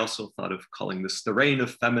joke, I also thought of calling this the Reign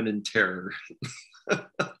of Feminine Terror.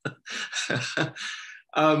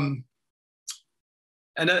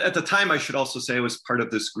 And at the time, I should also say, I was part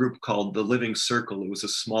of this group called the Living Circle. It was a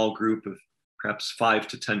small group of perhaps 5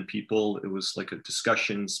 to 10 people. It was like a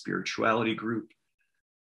discussion spirituality group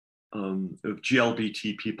of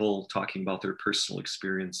GLBT people talking about their personal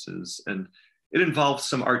experiences. And it involved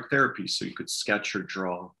some art therapy, so you could sketch or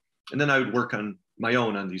draw. And then I would work on my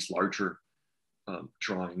own on these larger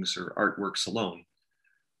drawings or artworks alone.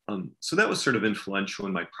 So that was sort of influential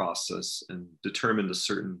in my process and determined a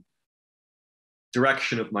certain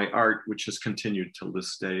direction of my art, which has continued till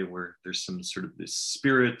this day, where there's some sort of this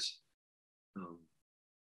spirit,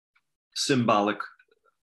 symbolic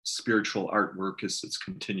spiritual artwork as it's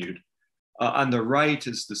continued. On the right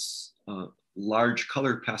is this large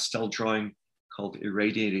color pastel drawing called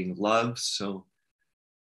Irradiating Love. So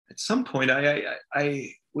at some point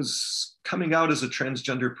I was coming out as a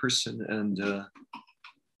transgender person, and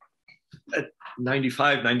at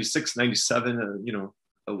 95, 96, 97, you know,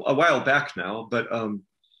 a while back now, but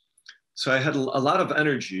so I had a lot of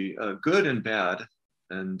energy, good and bad.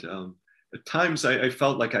 And at times I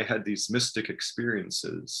felt like I had these mystic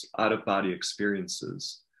experiences, out of body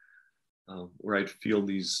experiences, where I'd feel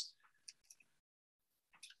these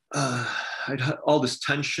all this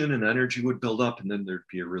tension and energy would build up, and then there'd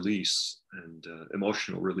be a release and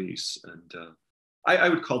emotional release. And I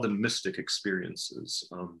would call them mystic experiences.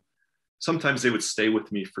 Sometimes they would stay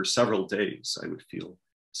with me for several days. I would feel a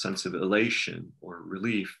sense of elation or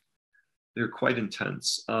relief. They're quite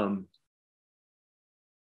intense. And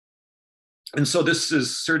so this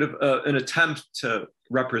is sort of an attempt to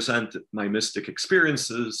represent my mystic experience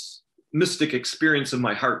of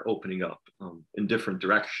my heart opening up in different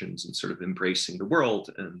directions and sort of embracing the world.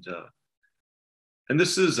 And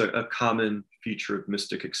this is a common feature of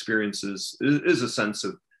mystic experiences, is a sense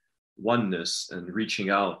of oneness and reaching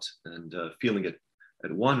out and feeling it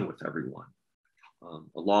at one with everyone,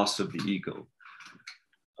 a loss of the ego.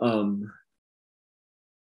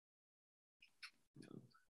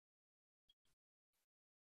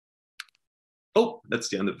 Oh, that's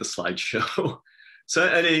the end of the slideshow. So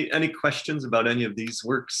any questions about any of these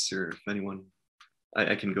works, or if anyone,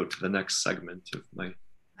 I can go to the next segment of my.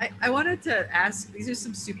 I wanted to ask, these are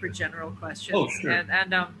some super general questions. Oh, sure.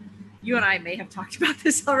 And you and I may have talked about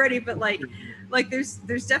this already, but like there's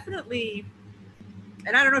definitely,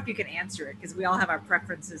 and I don't know if you can answer it because we all have our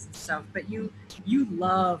preferences and stuff, but you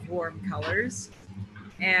love warm colors,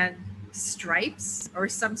 and stripes or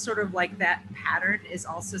some sort of like that pattern is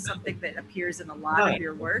also something that appears in a lot of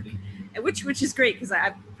your work, and which is great because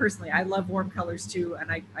I personally love warm colors too,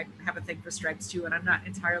 and I have a thing for stripes too, and I'm not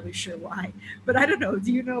entirely sure why, but I don't know,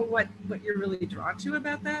 do you know what you're really drawn to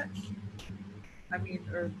about that? I mean,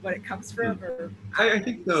 or what it comes from? Or I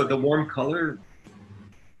think the warm color,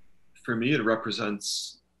 for me, it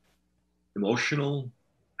represents emotional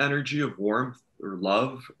energy of warmth or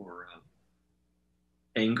love or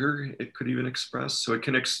anger. It could even express. So it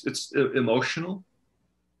can. It's emotional,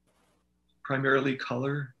 primarily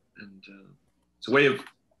color, and it's a way of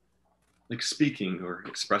like speaking or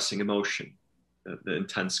expressing emotion. The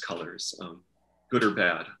intense colors, good or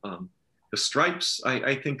bad. The stripes.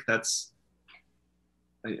 I think that's.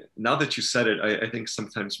 Now that you said it, I think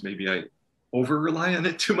sometimes maybe I over rely on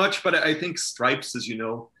it too much. But I think stripes, as you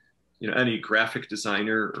know, any graphic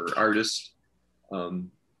designer or artist.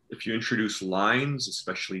 If you introduce lines,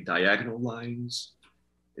 especially diagonal lines,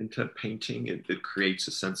 into painting, it creates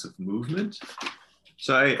a sense of movement.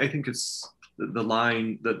 So I think it's the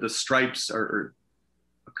line, the stripes are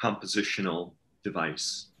a compositional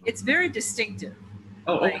device. It's very distinctive.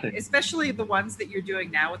 Oh, like, okay. Especially the ones that you're doing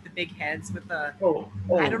now with the big heads with the,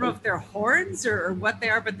 I don't know if they're horns or what they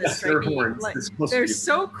are, but the stripy, like, they're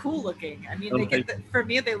so cool looking. I mean, they get for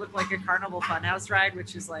me, they look like a Carnival Funhouse ride,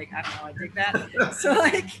 which is like, I don't know, I dig that.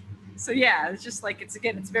 So yeah, it's just like, it's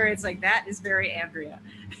like, that is very Andrea.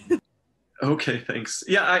 Okay, thanks.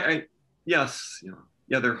 Yeah, yes,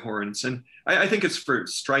 yeah, they're horns. And I think it's for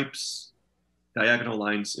stripes, diagonal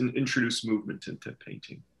lines, and introduce movement into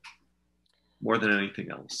painting more than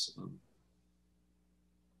anything else.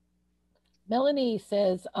 Melanie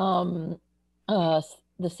says,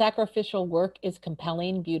 the sacrificial work is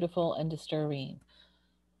compelling, beautiful, and disturbing.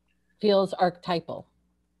 Feels archetypal.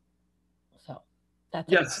 So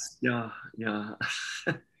that's yes, yeah.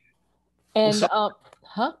 And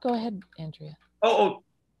go ahead, Andrea. Well,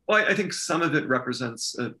 I think some of it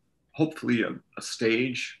represents hopefully a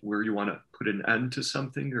stage where you want to put an end to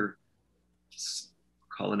something or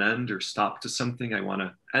call an end or stop to something. I want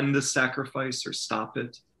to end the sacrifice or stop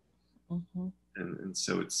it. Mm-hmm. And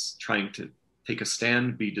so it's trying to take a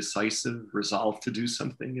stand, be decisive, resolve to do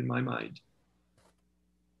something in my mind.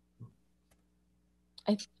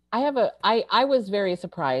 I was very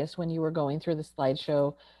surprised when you were going through the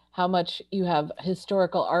slideshow how much you have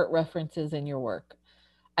historical art references in your work.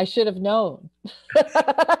 I should have known.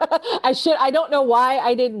 I don't know why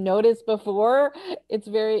I didn't notice before.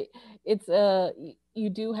 You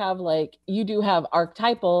do have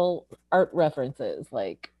archetypal art references,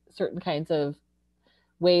 like certain kinds of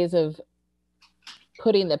ways of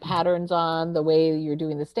putting the patterns on, the way you're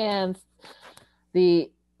doing the stance.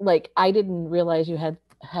 I didn't realize you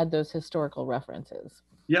had those historical references.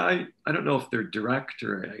 Yeah, I don't know if they're direct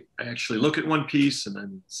or I actually look at one piece and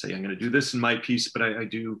then say, I'm going to do this in my piece, but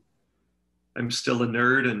I'm still a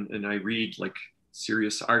nerd and I read like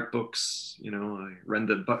serious art books. I read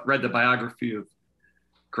the biography of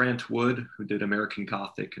Grant Wood, who did American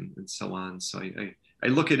Gothic and so on. So I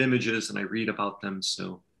look at images and I read about them.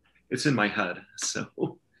 So it's in my head.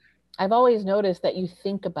 So I've always noticed that you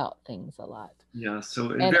think about things a lot. Yeah.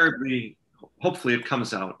 So invariably, hopefully it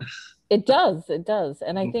comes out. It does.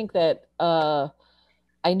 And I think that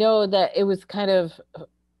I know that it was kind of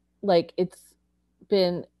like it's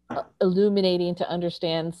been illuminating to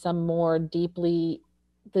understand some more deeply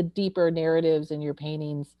the deeper narratives in your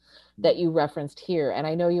paintings that you referenced here. And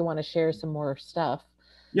I know you want to share some more stuff.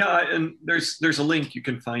 Yeah, and there's a link. You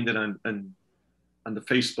can find it on the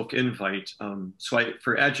Facebook invite.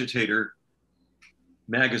 For Agitator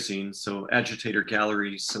magazine, so Agitator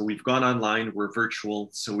Gallery. So we've gone online. We're virtual,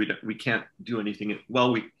 so we can't do anything.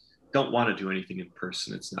 Well, we don't want to do anything in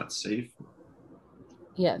person. It's not safe.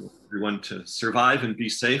 Yes. Everyone to survive and be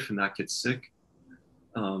safe and not get sick,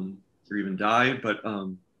 or even die. But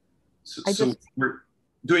so we're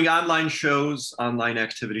doing online shows, online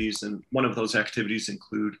activities, and one of those activities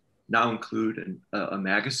include a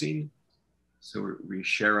magazine. So we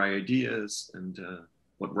share ideas and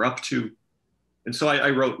what we're up to. And so I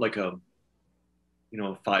wrote like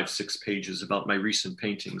 5-6 pages about my recent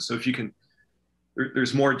paintings. So if you can,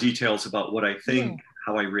 there's more details about what I think,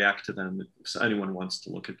 how I react to them, if anyone wants to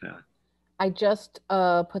look at that. I just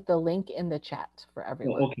put the link in the chat for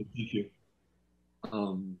everyone. Oh, okay, thank you.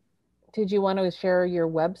 Did you want to share your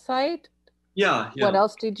website? Yeah. What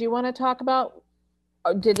else did you want to talk about?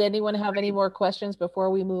 Or did anyone have any more questions before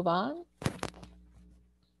we move on?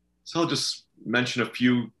 So I'll just mention a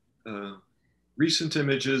few recent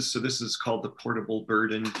images. So this is called The Portable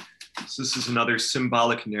Burden. So this is another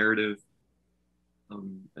symbolic narrative.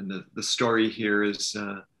 And the story here is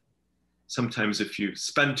sometimes if you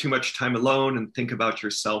spend too much time alone and think about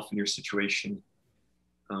yourself and your situation,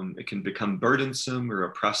 it can become burdensome or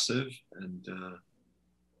oppressive. And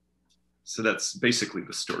so that's basically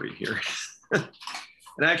the story here.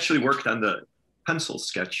 And I actually worked on the pencil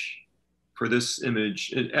sketch for this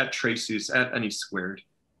image at Tracy's, at AnySquared,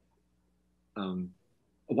 a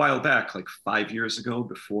while back, like 5 years ago,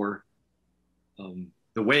 before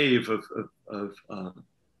the wave of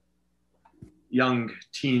young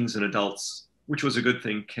teens and adults, which was a good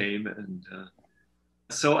thing, came. And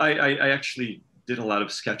so I actually did a lot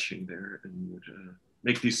of sketching there and would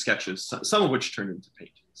make these sketches, some of which turned into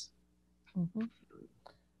paintings. Mm-hmm.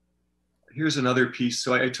 Here's another piece.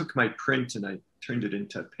 So I took my print and I turned it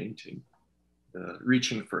into a painting,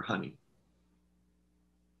 Reaching for Honey.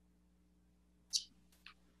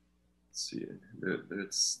 Let's see,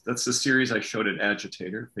 that's the series I showed at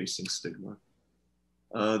Agitator, Facing Stigma.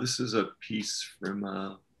 This is a piece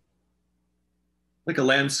from like a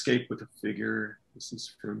landscape with a figure. This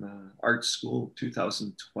is from art school,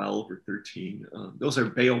 2012 or 13. Those are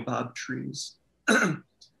baobab trees,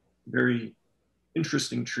 very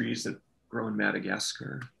interesting trees that grow in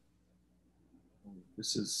Madagascar.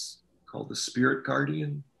 This is called The Spirit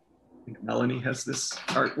Guardian. I think Melanie has this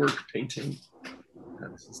artwork painting.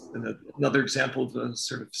 This is another example of a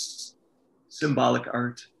sort of symbolic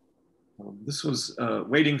art. This was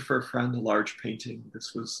Waiting for a Friend, a large painting.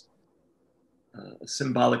 This was a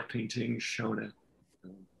symbolic painting shown at, I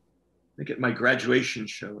think at my graduation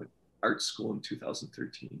show at art school in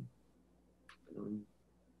 2013.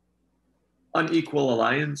 Unequal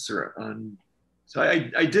Alliance, so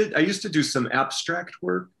I used to do some abstract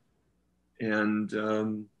work, and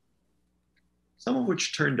some of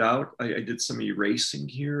which turned out. I did some erasing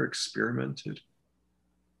here, experimented.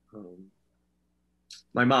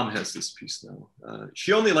 My mom has this piece now.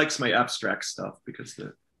 She only likes my abstract stuff because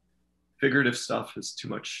the figurative stuff has too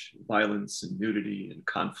much violence and nudity and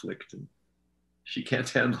conflict, and she can't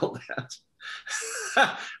handle that.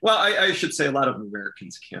 Well, I should say a lot of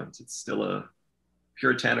Americans can't. It's still a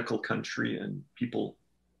puritanical country, and people,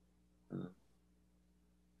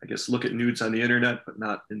 I guess, look at nudes on the internet, but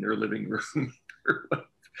not in their living room.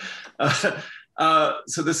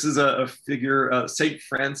 So this is a figure, St.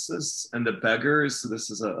 Francis and the Beggars. So this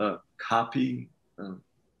is a copy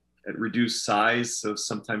at reduced size. So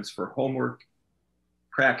sometimes for homework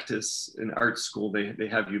practice in art school, they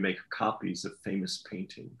have you make copies of famous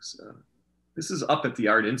paintings. This is up at the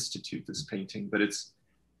Art Institute, this painting, but it's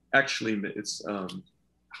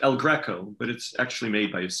El Greco, but it's actually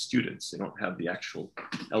made by students. They don't have the actual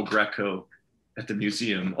El Greco at the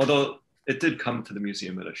museum, although it did come to the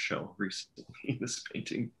museum at a show recently, this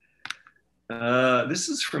painting. This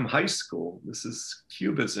is from high school. This is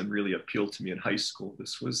Cubism really appealed to me in high school.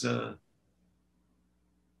 This was a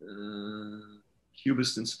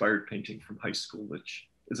Cubist-inspired painting from high school, which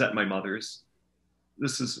is at my mother's.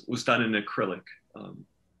 This was done in acrylic.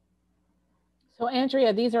 So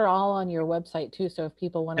Andrea, these are all on your website too. So if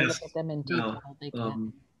people want to Yes. look at them in detail, they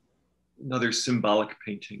can. Another symbolic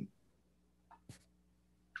painting.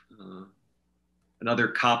 Another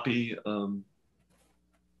copy.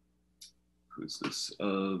 Who's this?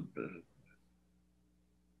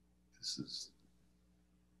 This is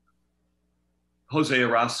Jose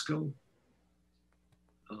Orozco.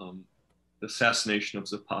 The assassination of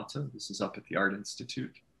Zapata. This is up at the Art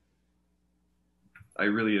Institute. I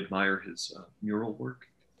really admire his mural work.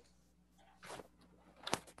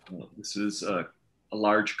 This is a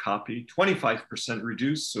large copy, 25%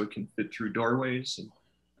 reduced, so it can fit through doorways and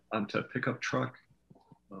onto a pickup truck.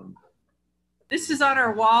 This is on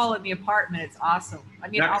our wall in the apartment. It's awesome. I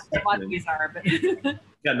mean, all the monkeys are, but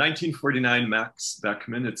yeah, 1949 Max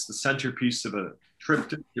Beckmann. It's the centerpiece of a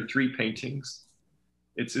triptych of 3 paintings.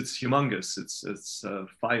 It's humongous. This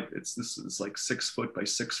is like 6 foot by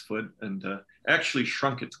 6 foot, and actually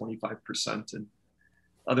shrunk it 25%, and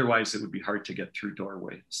otherwise it would be hard to get through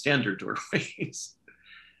standard doorways.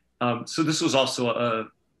 So this was also a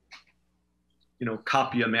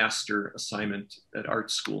copy a master assignment at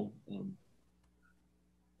art school.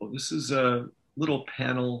 Well, this is a little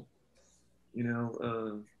panel,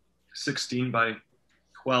 16 by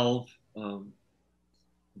 12,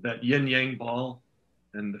 that yin yang ball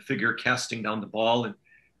and the figure casting down the ball. And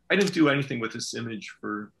I didn't do anything with this image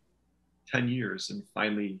for 10 years. And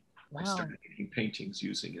finally, I started making paintings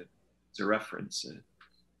using it as a reference.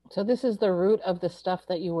 So this is the root of the stuff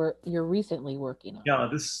that you're recently working on. Yeah,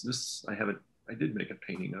 I did make a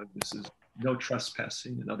painting of. This is No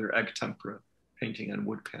Trespassing, another egg tempera painting on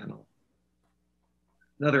wood panel.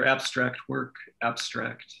 Another abstract work,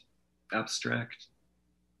 abstract,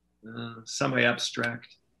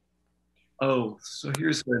 semi-abstract. Oh, so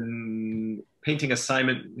here's the painting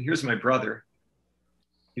assignment. Here's my brother.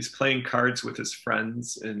 He's playing cards with his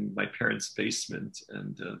friends in my parents' basement.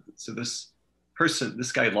 And so this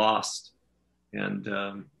guy lost, and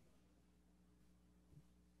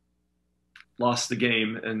lost the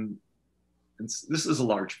game. And this is a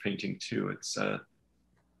large painting too.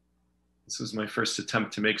 This was my first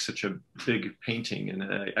attempt to make such a big painting,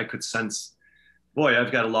 and I could sense, boy,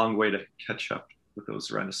 I've got a long way to catch up with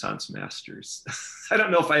those Renaissance masters. I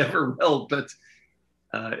don't know if I ever will, but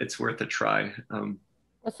it's worth a try.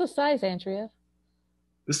 What's the size, Andrea?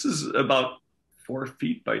 This is about 4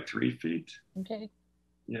 feet by 3 feet. Okay.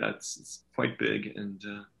 Yeah, it's quite big, and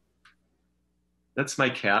that's my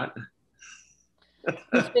cat.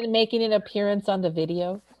 He's been making an appearance on the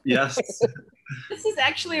video. Yes. this is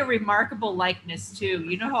actually a remarkable likeness too.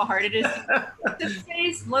 You know how hard it is to put his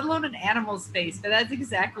face, let alone an animal's face, but that's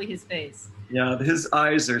exactly his face. Yeah, his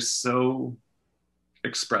eyes are so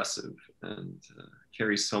expressive and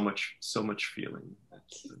carry so much feeling.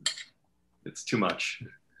 It's too much.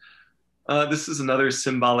 This is another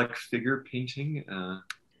symbolic figure painting.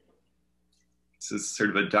 This is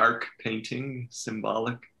sort of a dark painting,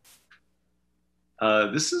 symbolic.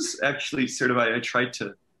 This is actually sort of, I tried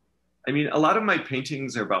to, a lot of my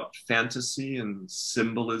paintings are about fantasy and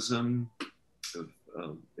symbolism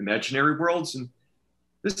of imaginary worlds. And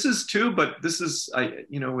this is too, but this is,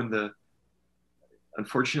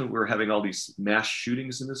 unfortunately, we're having all these mass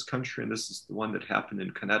shootings in this country. And this is the one that happened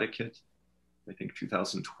in Connecticut, I think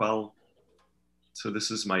 2012. So this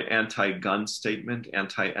is my anti-gun statement,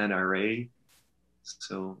 anti-NRA.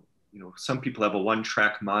 So, some people have a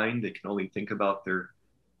one-track mind. They can only think about their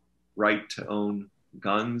right to own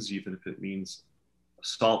guns, even if it means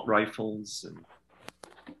assault rifles and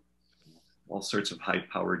all sorts of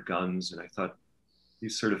high-powered guns. And I thought,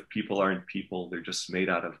 these sort of people aren't people. They're just made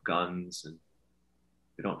out of guns, and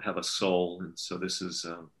they don't have a soul. And so this is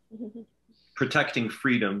Protecting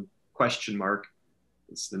Freedom, ?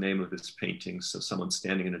 It's the name of this painting. So someone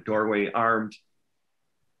standing in a doorway, armed.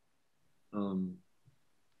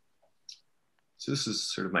 So this is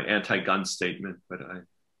sort of my anti-gun statement, but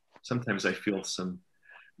sometimes I feel some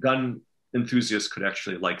gun enthusiasts could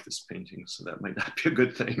actually like this painting, so that might not be a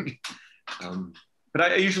good thing. But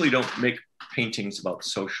I usually don't make paintings about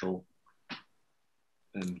social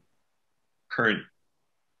and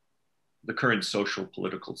the current social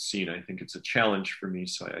political scene. I think it's a challenge for me,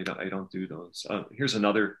 so I don't do those. Here's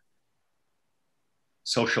another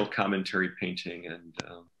social commentary painting, and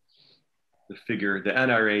the figure, the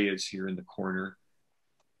NRA is here in the corner.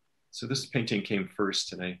 So this painting came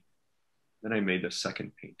first, and then I made the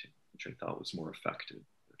second painting, which I thought was more effective.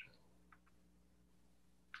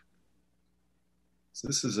 So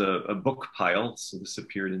this is a book pile. So this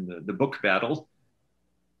appeared in the book battle.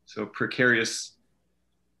 So a precarious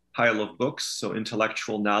pile of books. So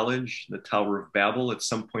intellectual knowledge, the Tower of Babel. At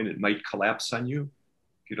some point, it might collapse on you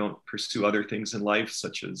if you don't pursue other things in life,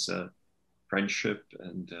 such as friendship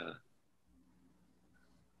and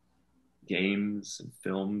games and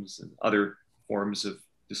films and other forms of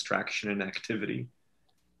distraction and activity.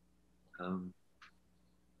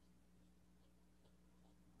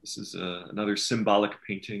 This is another symbolic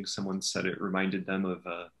painting. Someone said it reminded them of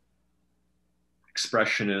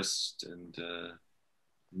expressionist and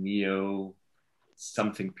neo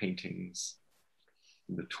something paintings.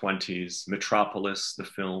 in the 20s, Metropolis, the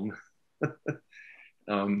film.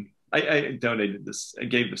 I donated this, I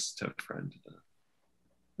gave this to a friend.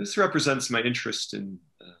 This represents my interest in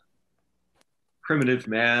primitive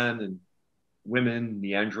man and women,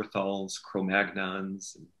 Neanderthals,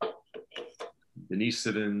 Cro-Magnons, and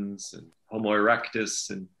Denisovans, and Homo erectus,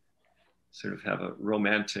 and sort of have a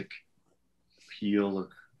romantic appeal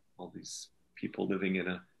of all these people living in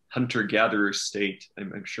a hunter-gatherer state.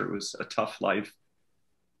 I'm sure it was a tough life.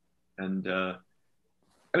 And I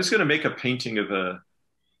was going to make a painting of the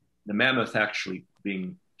mammoth actually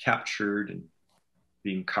being captured and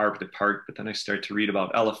being carved apart, but then I started to read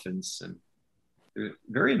about elephants, and they're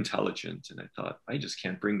very intelligent, and I thought, I just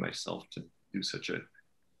can't bring myself to do such a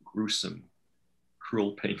gruesome,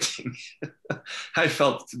 cruel painting. I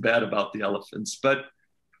felt bad about the elephants, but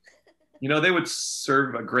you know, they would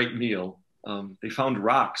serve a great meal. They found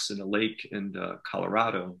rocks in a lake in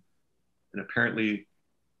Colorado, and apparently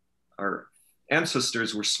our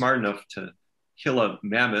ancestors were smart enough to kill a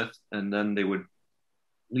mammoth, and then they would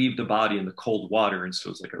leave the body in the cold water, and so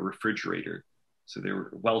it was like a refrigerator. So they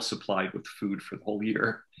were well supplied with food for the whole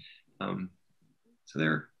year. So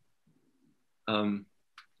they're okay.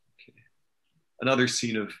 Another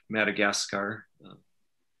scene of Madagascar,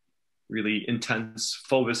 really intense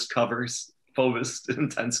Fauvist covers, Fauvist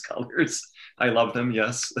intense colors. I love them,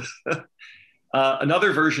 yes.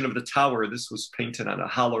 Another version of the tower, this was painted on a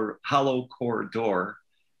hollow core door.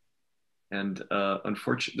 And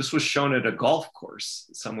unfortunately, this was shown at a golf course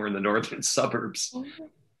somewhere in the northern suburbs.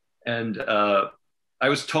 And I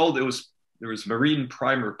was told there was marine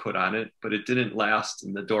primer put on it, but it didn't last,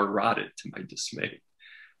 and the door rotted to my dismay,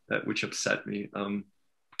 which upset me.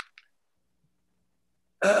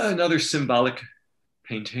 Another symbolic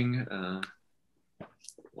painting.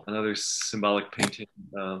 Another symbolic painting.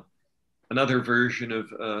 Another version of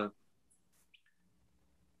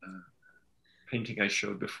painting I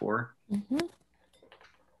showed before.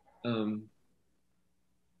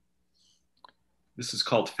 This is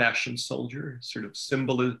called Fashion Soldier, sort of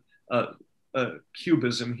symbolism,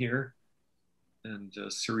 cubism here, and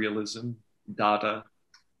surrealism, Dada.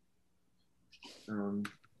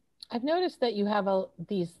 I've noticed that you have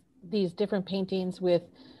these different paintings with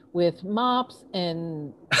mops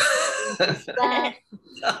and stuff,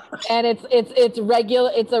 and it's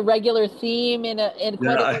a regular theme in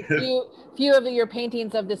quite a few of your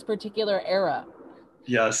paintings of this particular era.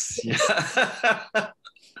 Yes, yeah.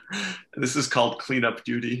 This is called Cleanup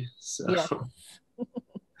Duty. So. Yes.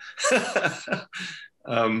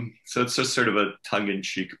 So it's just sort of a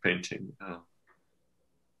tongue-in-cheek painting.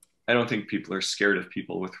 I don't think people are scared of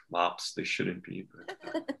people with mops. They shouldn't be. But,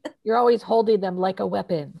 You're always holding them like a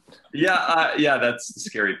weapon. Yeah, yeah, that's the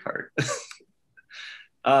scary part.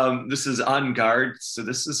 This is On Guard. So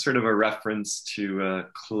this is sort of a reference to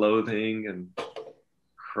clothing and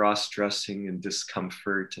cross-dressing and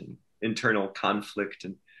discomfort and internal conflict.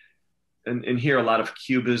 And here a lot of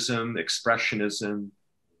cubism, expressionism,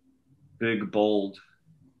 big, bold,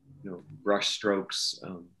 brush strokes.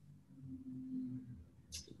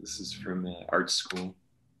 This is from art school.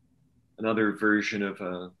 Another version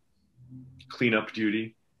of Cleanup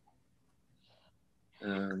Duty.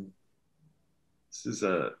 This is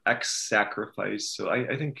a X-Sacrifice. So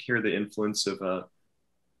I think here the influence of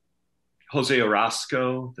Jose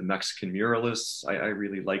Orozco, the Mexican muralists. I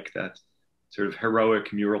really like that sort of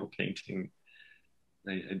heroic mural painting.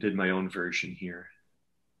 I did my own version here.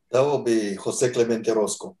 That will be Jose Clemente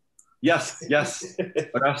Orozco. Yes, yes.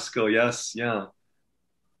 Orozco, yes, yeah.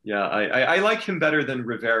 Yeah, I like him better than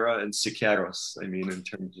Rivera and Siqueiros. I mean, in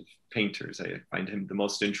terms of painters, I find him the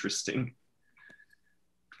most interesting.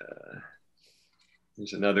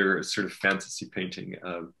 There's another sort of fantasy painting.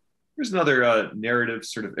 Here's another narrative,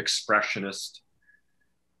 sort of expressionist,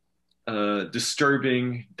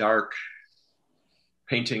 disturbing, dark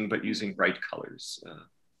painting, but using bright colors.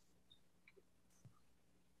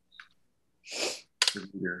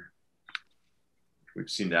 Here. We've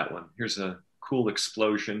seen that one. Here's a cool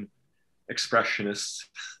explosion, expressionist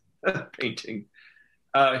painting.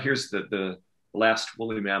 Here's the last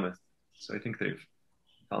woolly mammoth. So I think they've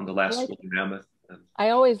found the last woolly mammoth. I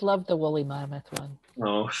always loved the woolly mammoth one.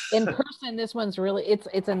 Oh, in person, this one's really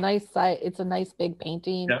it's a nice size. It's a nice big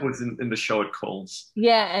painting. That was in the show at Coles.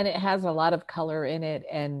 Yeah, and it has a lot of color in it,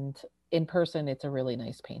 and in person, it's a really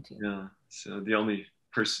nice painting. Yeah. So the only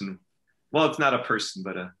person, well, it's not a person,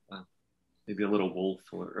 but maybe a little wolf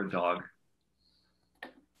or a dog.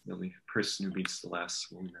 The only person who meets the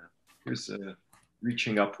last woolly mammoth. Here's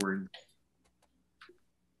reaching upward.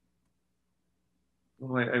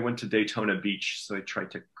 Well, I went to Daytona Beach, so I tried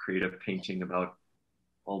to create a painting about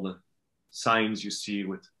all the signs you see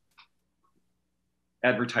with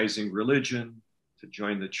advertising religion to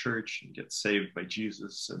join the church and get saved by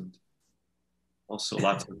Jesus, and also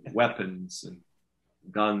lots of weapons and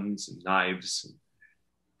guns and knives. And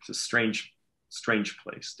it's a strange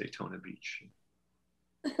place, Daytona Beach.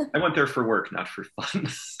 I went there for work, not for fun.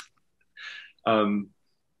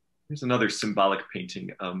 Here's another symbolic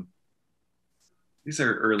painting. These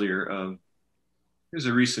are earlier. Here's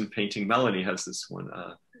a recent painting. Melanie has this one.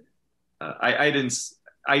 I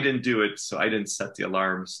didn't do it, so I didn't set the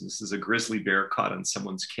alarms. This is a grizzly bear caught on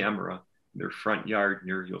someone's camera in their front yard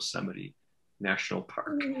near Yosemite National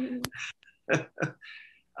Park. In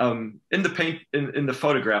the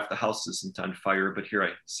photograph, the house isn't on fire, but here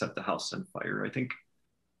I set the house on fire. I think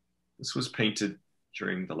this was painted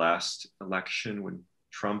during the last election when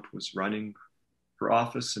Trump was running for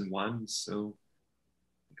office and won. So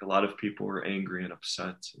I think a lot of people were angry and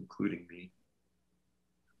upset, including me.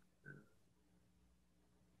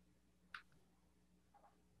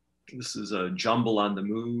 This is a jumble on the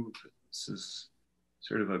move. This is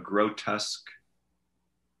sort of a grotesque,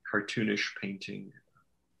 cartoonish painting.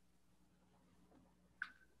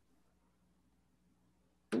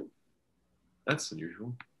 That's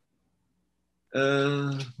unusual.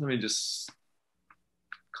 Let me just,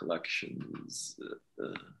 collections.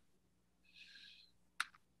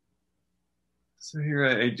 So here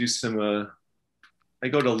I do some, I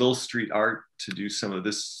go to Lil Street Art to do some of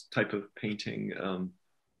this type of painting.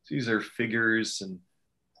 These are figures and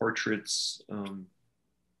portraits. You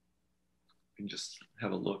can just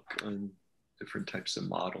have a look on different types of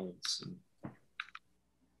models.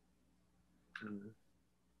 And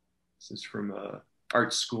this is from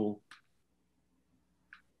art school.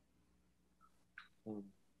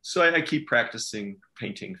 So I keep practicing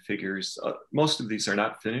painting figures. Most of these are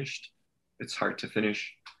not finished. It's hard to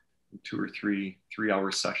finish in 2 or 3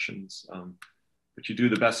 3-hour sessions, but you do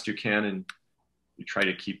the best you can and you try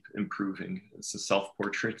to keep improving. It's a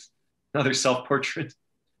self-portrait, another self-portrait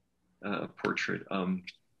portrait. So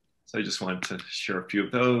I just wanted to share a few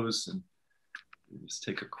of those and just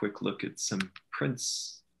take a quick look at some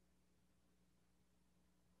prints.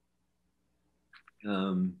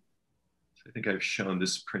 So I think I've shown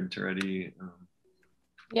this print already.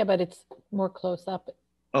 Yeah, but it's more close up.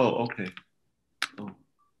 Oh, okay. Oh,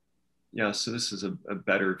 yeah. So this is a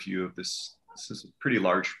better view of this. This is a pretty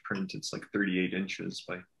large print. It's like 38 inches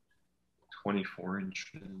by 24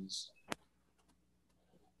 inches.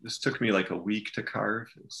 This took me like a week to carve.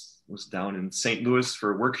 It was down in St. Louis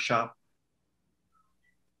for a workshop.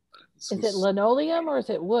 Is it linoleum or is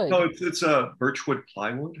it wood? No, it's a birchwood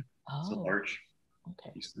plywood. Oh, it's a large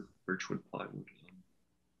okay. piece of birchwood plywood.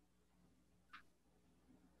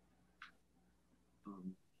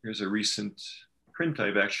 Here's a recent print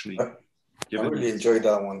I've actually given. I really enjoyed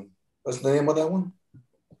that one. What's the name of that one?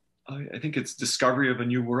 I think it's Discovery of a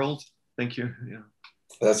New World. Thank you. Yeah.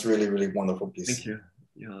 That's really, really wonderful piece. Thank you.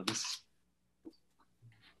 Yeah, this.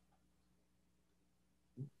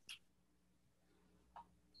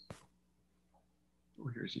 Oh,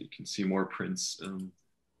 here's, you can see more prints.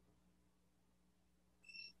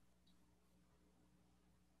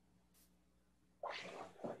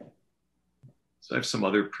 So I have some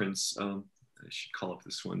other prints. I should call up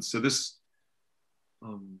this one. So this.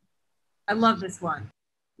 I love this one.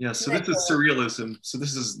 Yeah, so this is surrealism. So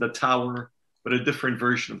this is the tower, but a different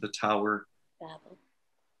version of the tower.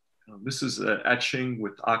 This is etching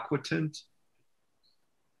with aqua tint.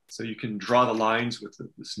 So you can draw the lines with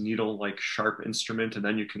this needle-like sharp instrument, and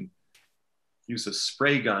then you can use a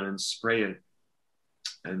spray gun and spray it.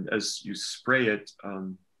 And as you spray it,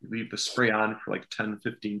 you leave the spray on for like 10,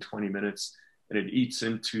 15, 20 minutes, and it eats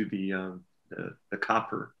into the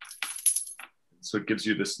copper. So it gives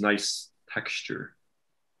you this nice texture.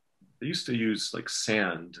 They used to use like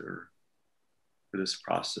sand for this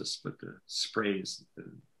process, but the spray is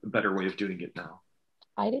the better way of doing it now.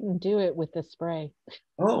 I didn't do it with the spray.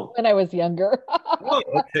 Oh. When I was younger. Oh,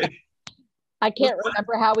 okay. I can't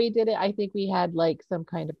remember how we did it. I think we had like some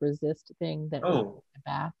kind of resist thing that was in the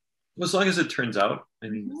bath. Well, as long as it turns out. I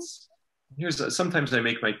mean, sometimes I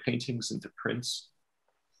make my paintings into prints.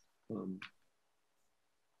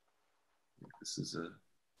 This is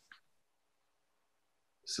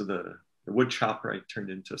so the wood chopper I turned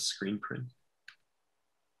into a screen print.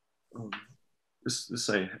 This was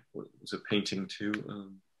a painting too.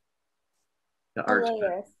 The art,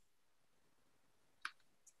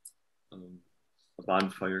 a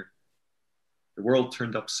bonfire. The world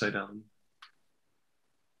turned upside down.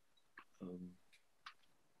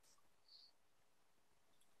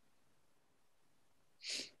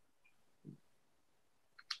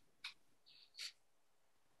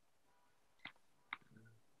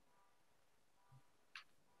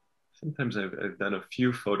 sometimes I've done a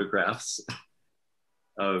few photographs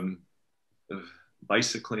of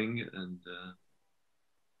bicycling, and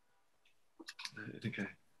I think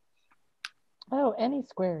Oh,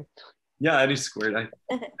 AnySquared. yeah, AnySquared.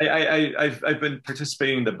 I've been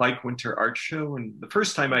participating in the Bike Winter Art Show, and the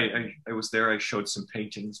first time I was there, I showed some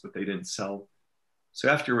paintings, but they didn't sell. So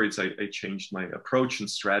afterwards, I changed my approach and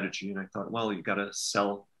strategy, and I thought, well, you got to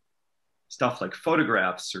sell stuff like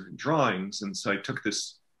photographs or drawings. And so I took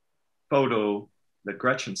this photo that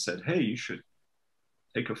Gretchen said, hey, you should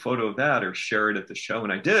take a photo of that or share it at the show.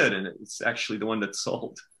 And I did, and it's actually the one that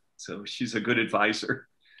sold. So she's a good advisor,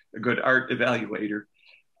 a good art evaluator.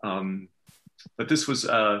 But this was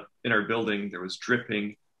in our building, there was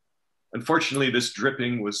dripping. Unfortunately, this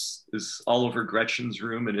dripping is all over Gretchen's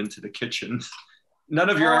room and into the kitchen. None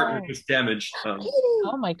of your artwork was damaged.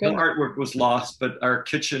 Oh my No goodness. artwork was lost, but our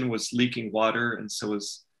kitchen was leaking water, and so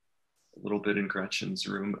was a little bit in Gretchen's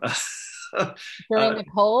room. During the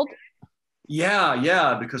cold?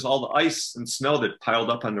 Yeah, because all the ice and snow that piled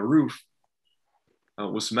up on the roof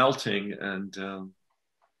was melting, and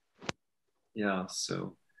yeah,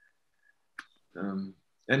 so. And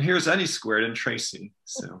here's AnySquared and Tracy.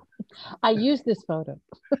 So I used this photo.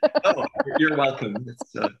 oh, you're welcome.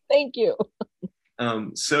 It's, Thank you.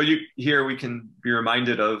 so here we can be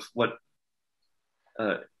reminded of what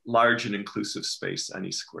large and inclusive space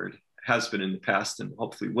AnySquared has been in the past, and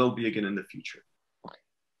hopefully will be again in the future.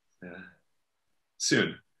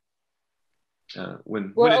 Soon.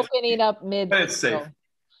 When Opening up mid. when it's safe.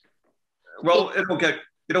 Well,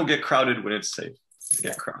 it'll get crowded when it's safe. It'll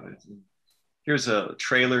get crowded. Here's a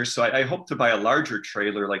trailer. So I hope to buy a larger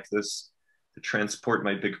trailer like this to transport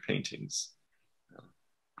my big paintings.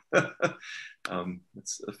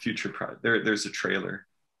 It's a future project. There's a trailer,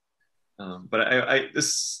 but I'll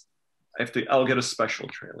get a special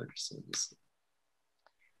trailer. So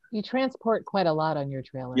You transport quite a lot on your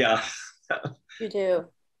trailer. yeah. You do.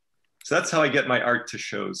 So that's how I get my art to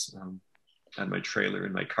shows on my trailer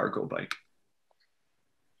and my cargo bike.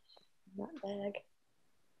 Not bag.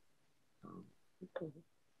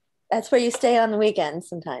 That's where you stay on the weekends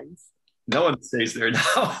sometimes. No one stays there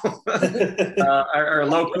now. Our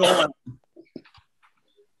local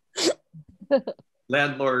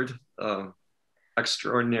landlord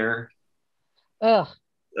extraordinaire. Ugh.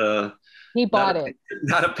 He bought it.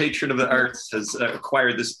 Not a patron of the arts has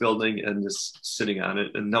acquired this building and is sitting on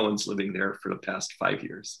it, and no one's living there for the past 5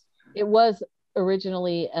 years. It was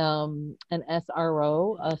originally an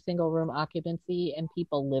SRO, a single room occupancy, and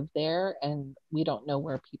people lived there, and we don't know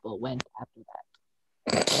where people went after that.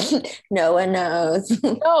 No one knows.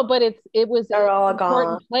 No, but it was They're all an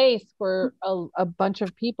important gone. place for a bunch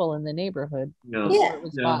of people in the neighborhood. No. Yeah. It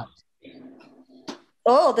was Yeah. bought.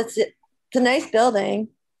 Oh, that's it. It's a nice building.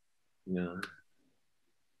 Yeah.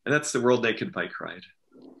 And that's the World Naked Bike Ride.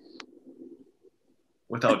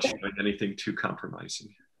 Without showing anything too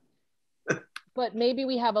compromising. But maybe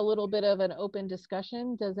we have a little bit of an open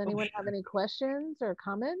discussion. Does anyone have any questions or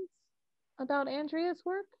comments about Andrea's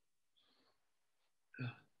work?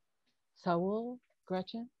 Saul,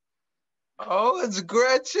 Gretchen? Oh, it's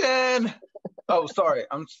Gretchen. Oh, sorry.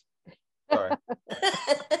 I'm sorry.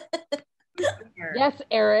 Yes,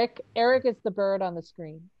 Eric. Eric is the bird on the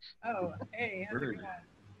screen. Oh, hey, how's it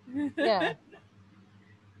going? Yeah.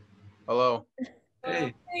 Hello.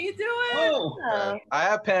 Hey. How you doing? Oh. I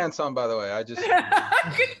have pants on, by the way. I just.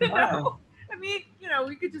 Good to know. Wow. I mean,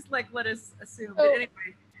 we could just let us assume. Oh. But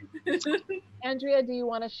anyway. Andrea, do you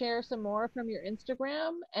want to share some more from your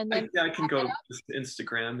Instagram? And then I can go just to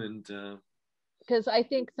Instagram and because I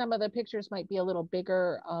think some of the pictures might be a little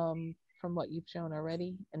bigger from what you've shown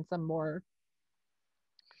already, and some more.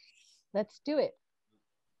 Let's do it.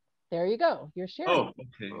 There you go. You're sharing. oh,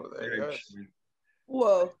 okay. Oh, there you go.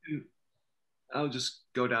 Whoa. I'll just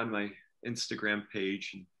go down my Instagram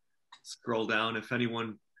page and scroll down. If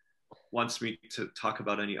anyone wants me to talk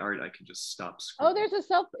about any art, I can just stop scrolling. Oh, there's is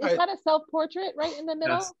that a self-portrait right in the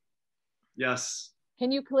middle? Yes. Yes.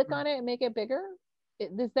 Can you click on it and make it bigger?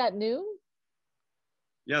 Is that new?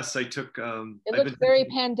 Yes, I took. It looks very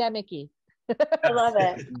pandemic-y. I love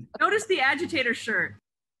it. Notice the agitator shirt.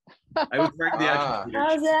 I was wearing the agitator.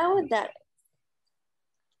 How's that with that?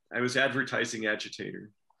 I was advertising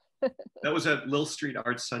agitator. That was at Lil Street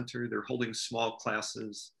Arts Center. They're holding small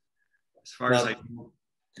classes. As far as I know,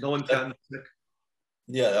 no one's gotten sick.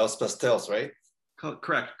 Yeah, that was pastels, right?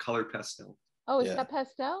 Correct, color pastel. Oh, is Yeah. that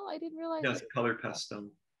pastel? I didn't realize. Yes, color pastel.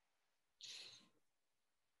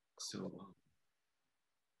 So,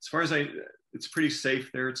 as far as it's pretty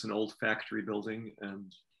safe there. It's an old factory building,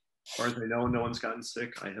 and as far as I know, no one's gotten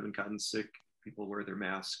sick. I haven't gotten sick. People wear their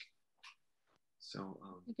mask. So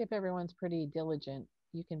I think if everyone's pretty diligent,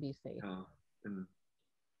 you can be safe. and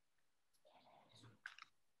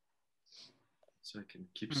so I can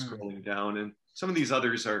keep scrolling down, and some of these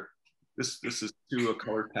others are this is to a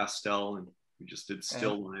color pastel, and we just did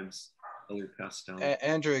still lines, color pastel.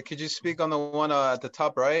 Andrea, could you speak on the one at the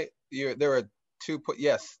top right? There were two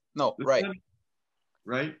yes, no, This right. one?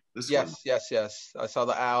 Right? This yes, one? yes. I saw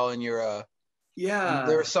the owl and your yeah.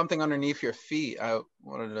 There was something underneath your feet. I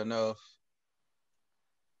wanted to know if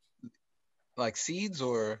like seeds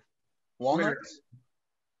or walnuts?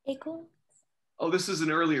 Acorn? Oh, this is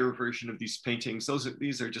an earlier version of these paintings.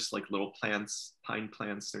 These are just like little plants, pine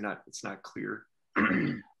plants. It's not clear.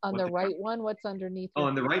 On the right one, what's underneath? Oh,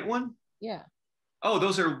 on the right one? Yeah. Oh,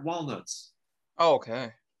 those are walnuts. Oh,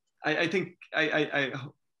 okay. I think I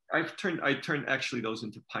turned actually those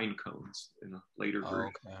into pine cones in a later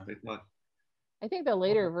version. Okay. I think the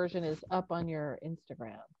later version is up on your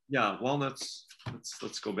Instagram. Yeah, walnuts.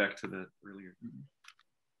 Let's go back to that earlier.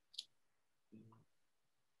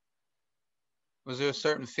 Was there a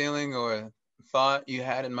certain feeling or thought you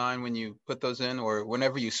had in mind when you put those in, or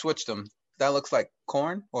whenever you switched them? That looks like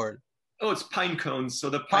corn, or? Oh, it's pine cones. So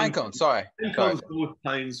the pine cones. Sorry. Pine cones go with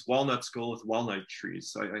pines. Walnuts go with walnut trees.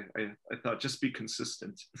 So I thought just be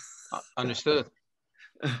consistent. Understood.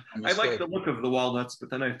 I like the look of the walnuts, but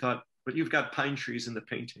then I thought, but you've got pine trees in the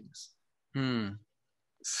paintings.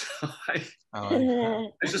 So I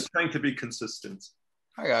was just trying to be consistent.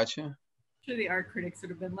 I got you. Sure, the art critics would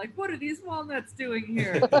have been like, what are these walnuts doing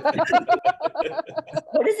here? What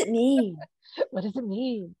does it mean? What does it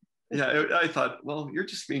mean? Yeah, I thought, well, you're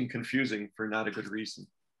just being confusing for not a good reason.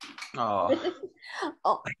 Oh.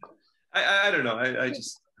 I don't know. I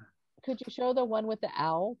just. Could you show the one with the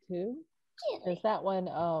owl too? Is that one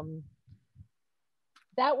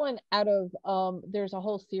out of there's a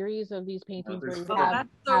whole series of these paintings where you that's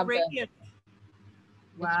so radiant.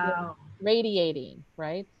 Wow. Radiating,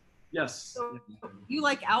 right? Yes. So you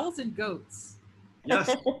like owls and goats?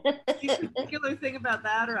 Yes. Any particular thing about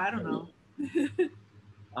that, or I don't know.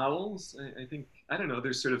 Owls, I think, I don't know,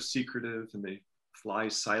 they're sort of secretive and they fly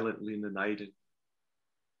silently in the night.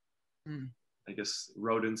 And I guess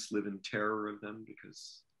rodents live in terror of them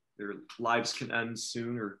because their lives can end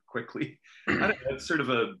soon or quickly. I don't know, it's sort of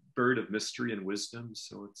a bird of mystery and wisdom.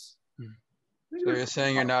 So it's. So you're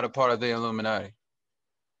saying you're not a part of the Illuminati?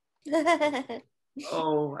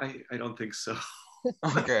 Oh, I don't think so.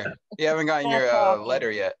 Okay. You haven't gotten your letter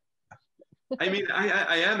yet. I mean,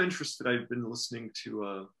 I am interested. I've been listening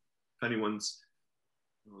to, if anyone's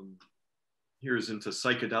here is into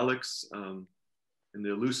psychedelics and the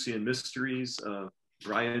Eleusinian mysteries,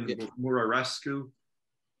 Brian Murarescu.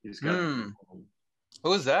 He's got.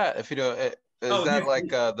 Who is that? If you don't, is that like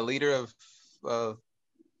the leader of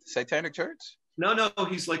Satanic Church? No,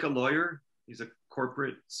 he's like a lawyer. He's a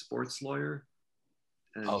corporate sports lawyer.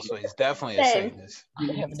 And so he's definitely a Satanist.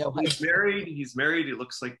 I have no idea. He's married. He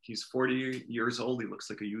looks like he's 40 years old. He looks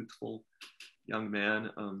like a youthful young man.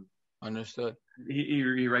 Understood.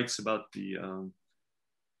 He writes about the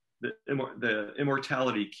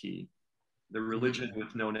immortality key, the religion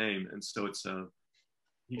with no name, and so it's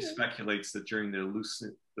he speculates that during the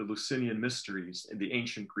Eleusinian mysteries and the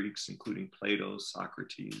ancient Greeks, including Plato,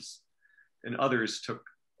 Socrates, and others, took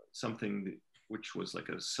something which was like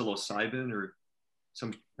a psilocybin or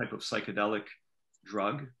some type of psychedelic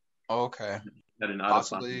drug. Okay. Had an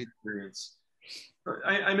out-of-body experience.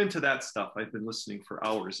 I'm into that stuff. I've been listening for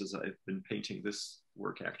hours as I've been painting this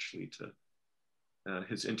work actually to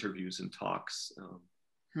his interviews and talks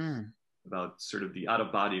about sort of the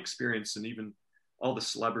out-of-body experience, and even all the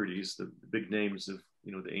celebrities, the big names of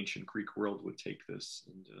the ancient Greek world would take this.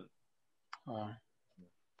 And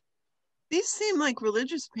these seem like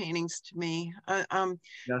religious paintings to me. yes.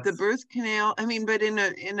 The birth canal, I mean, but in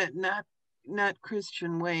a not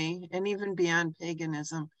Christian way, and even beyond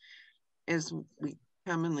paganism, as we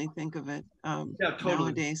commonly think of it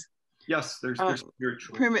nowadays. Yes, there's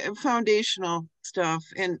spiritual, foundational stuff,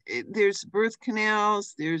 and there's birth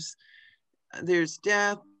canals. There's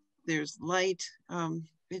death. There's light.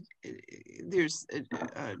 There's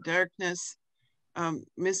darkness.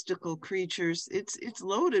 Mystical creatures. It's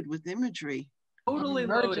loaded with imagery. Totally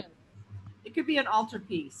loaded. It could be an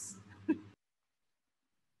altarpiece.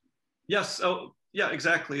 Yes. Oh, yeah.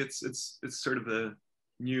 Exactly. It's sort of a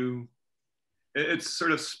new. It's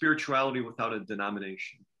sort of spirituality without a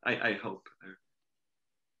denomination. I hope.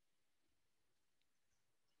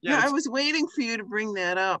 Yeah, I was waiting for you to bring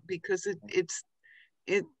that up because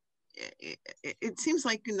it seems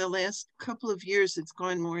like in the last couple of years it's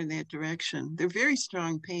gone more in that direction. They're very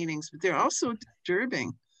strong paintings, but they're also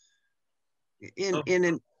disturbing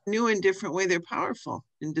in new and different way. They're powerful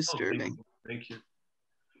and Oh, disturbing. thank you.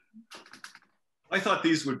 I thought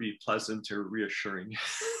these would be pleasant or reassuring.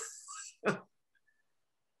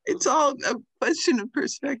 It's all a question of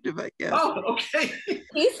perspective, I guess. Oh, okay.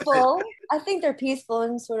 Peaceful. I think they're peaceful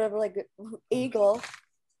and sort of like eagle.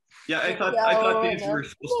 Yeah, I thought these were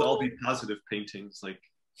supposed to all be positive paintings, like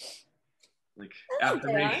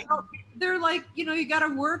affirmation. They're like, you know, you got to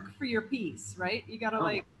work for your peace, right? You got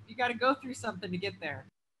to you got to go through something to get there.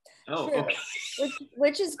 Oh, True. okay.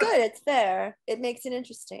 Which is good. It's fair. It makes it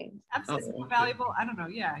interesting. Absolutely okay. valuable. I don't know.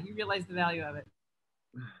 Yeah, you realize the value of it.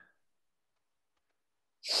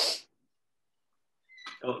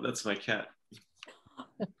 Oh, that's my cat.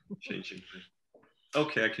 Changing.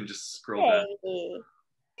 Okay, I can just scroll back.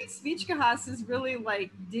 Svechkahas is really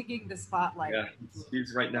like digging the spotlight. Yeah,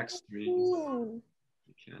 he's right next to me. Mm.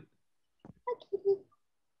 I can't.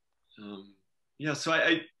 Yeah, so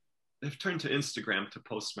I've turned to Instagram to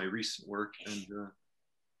post my recent work, and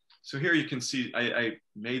so here you can see I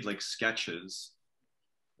made like sketches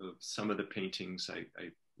of some of the paintings I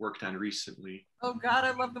worked on recently. Oh God,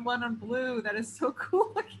 I love the one on blue. That is so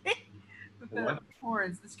cool looking. With the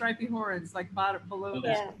horns, the stripy horns, like bottom below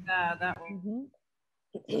that one.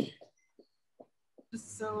 Mm-hmm.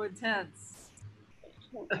 Just so intense.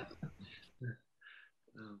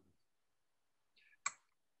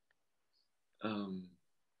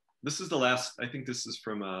 This is the last. I think this is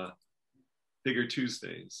from Bigger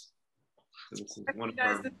Tuesdays. So this is one of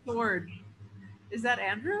our, the sword. Is that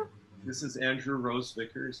Andrew? This is Andrew Rose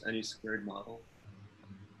Vickers, AnySquared model.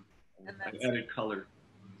 And I added color.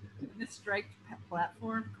 The striped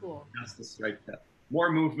platform, cool. That's the striped platform.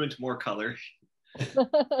 More movement, more color.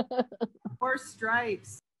 More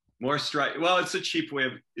stripes. More stripe. Well, it's a cheap way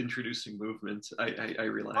of introducing movement. I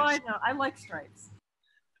realize. Oh, I know. I like stripes.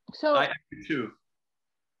 So I do too.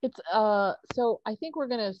 it's so I think we're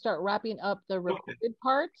gonna start wrapping up the recorded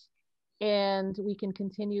part, and we can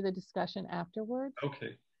continue the discussion afterwards.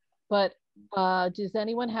 Okay. But does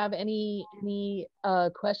anyone have any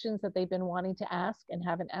questions that they've been wanting to ask and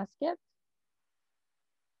haven't asked yet?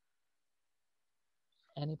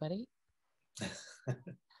 Anybody?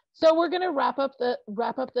 So we're gonna wrap up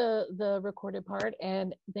the recorded part,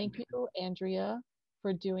 and thank you, Andrea,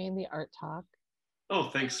 for doing the art talk. Oh,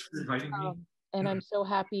 thanks for inviting me. And I'm so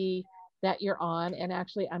happy that you're on. And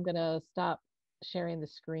actually, I'm gonna stop sharing the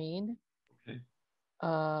screen. Okay.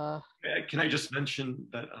 Can I just mention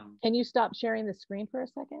that? Can you stop sharing the screen for a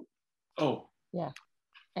second? Oh. Yeah.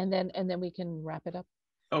 And then we can wrap it up.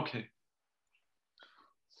 Okay.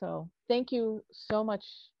 So thank you so much.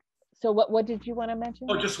 So what did you want to mention?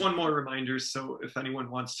 Oh, just one more reminder. So if anyone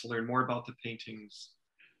wants to learn more about the paintings,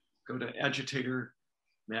 go to Agitator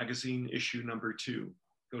Magazine issue number 2.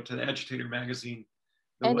 Go to the Agitator Magazine,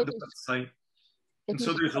 the website. And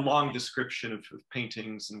so there's a long description of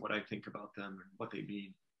paintings and what I think about them and what they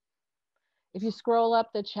mean. If you scroll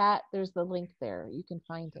up the chat, there's the link there. You can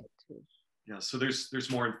find it too. Yeah, so there's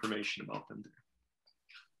more information about them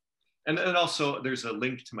there. And also there's a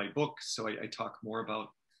link to my book. So I talk more about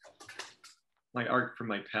my art from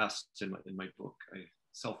my past in my book. I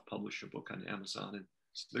self-publish a book on Amazon, and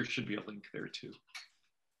so there should be a link there too.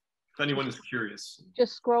 If anyone is curious.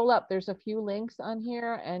 Just scroll up. There's a few links on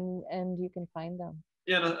here, and you can find them.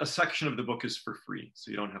 Yeah, and a section of the book is for free, so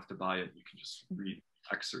you don't have to buy it. You can just read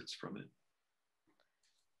excerpts from it.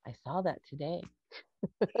 I saw that today.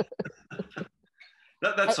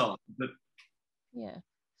 That's all. But, yeah.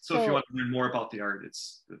 So if you want to learn more about the art,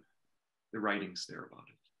 it's the writings there about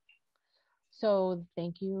it. So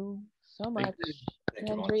thank you so much,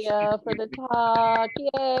 Andrea, for the talk.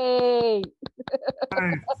 Yay!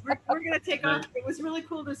 We're going to take off. It was really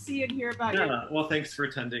cool to see and hear about you. Yeah, well, thanks for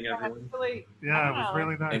attending, everyone. Really, it was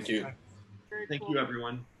really nice. Thank you. Thank you,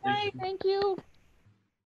 everyone. Bye, thank you.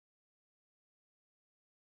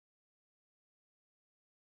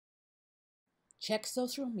 Check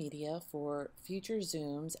social media for future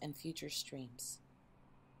Zooms and future streams.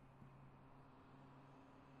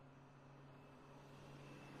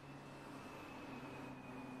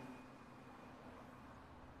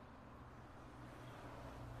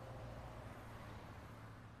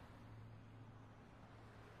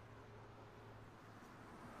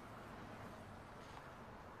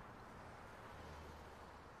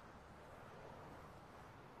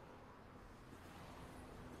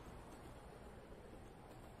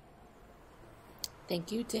 Thank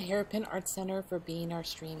you to Hairpin Art Center for being our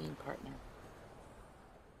streaming partner.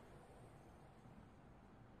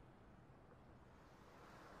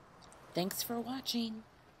 Thanks for watching.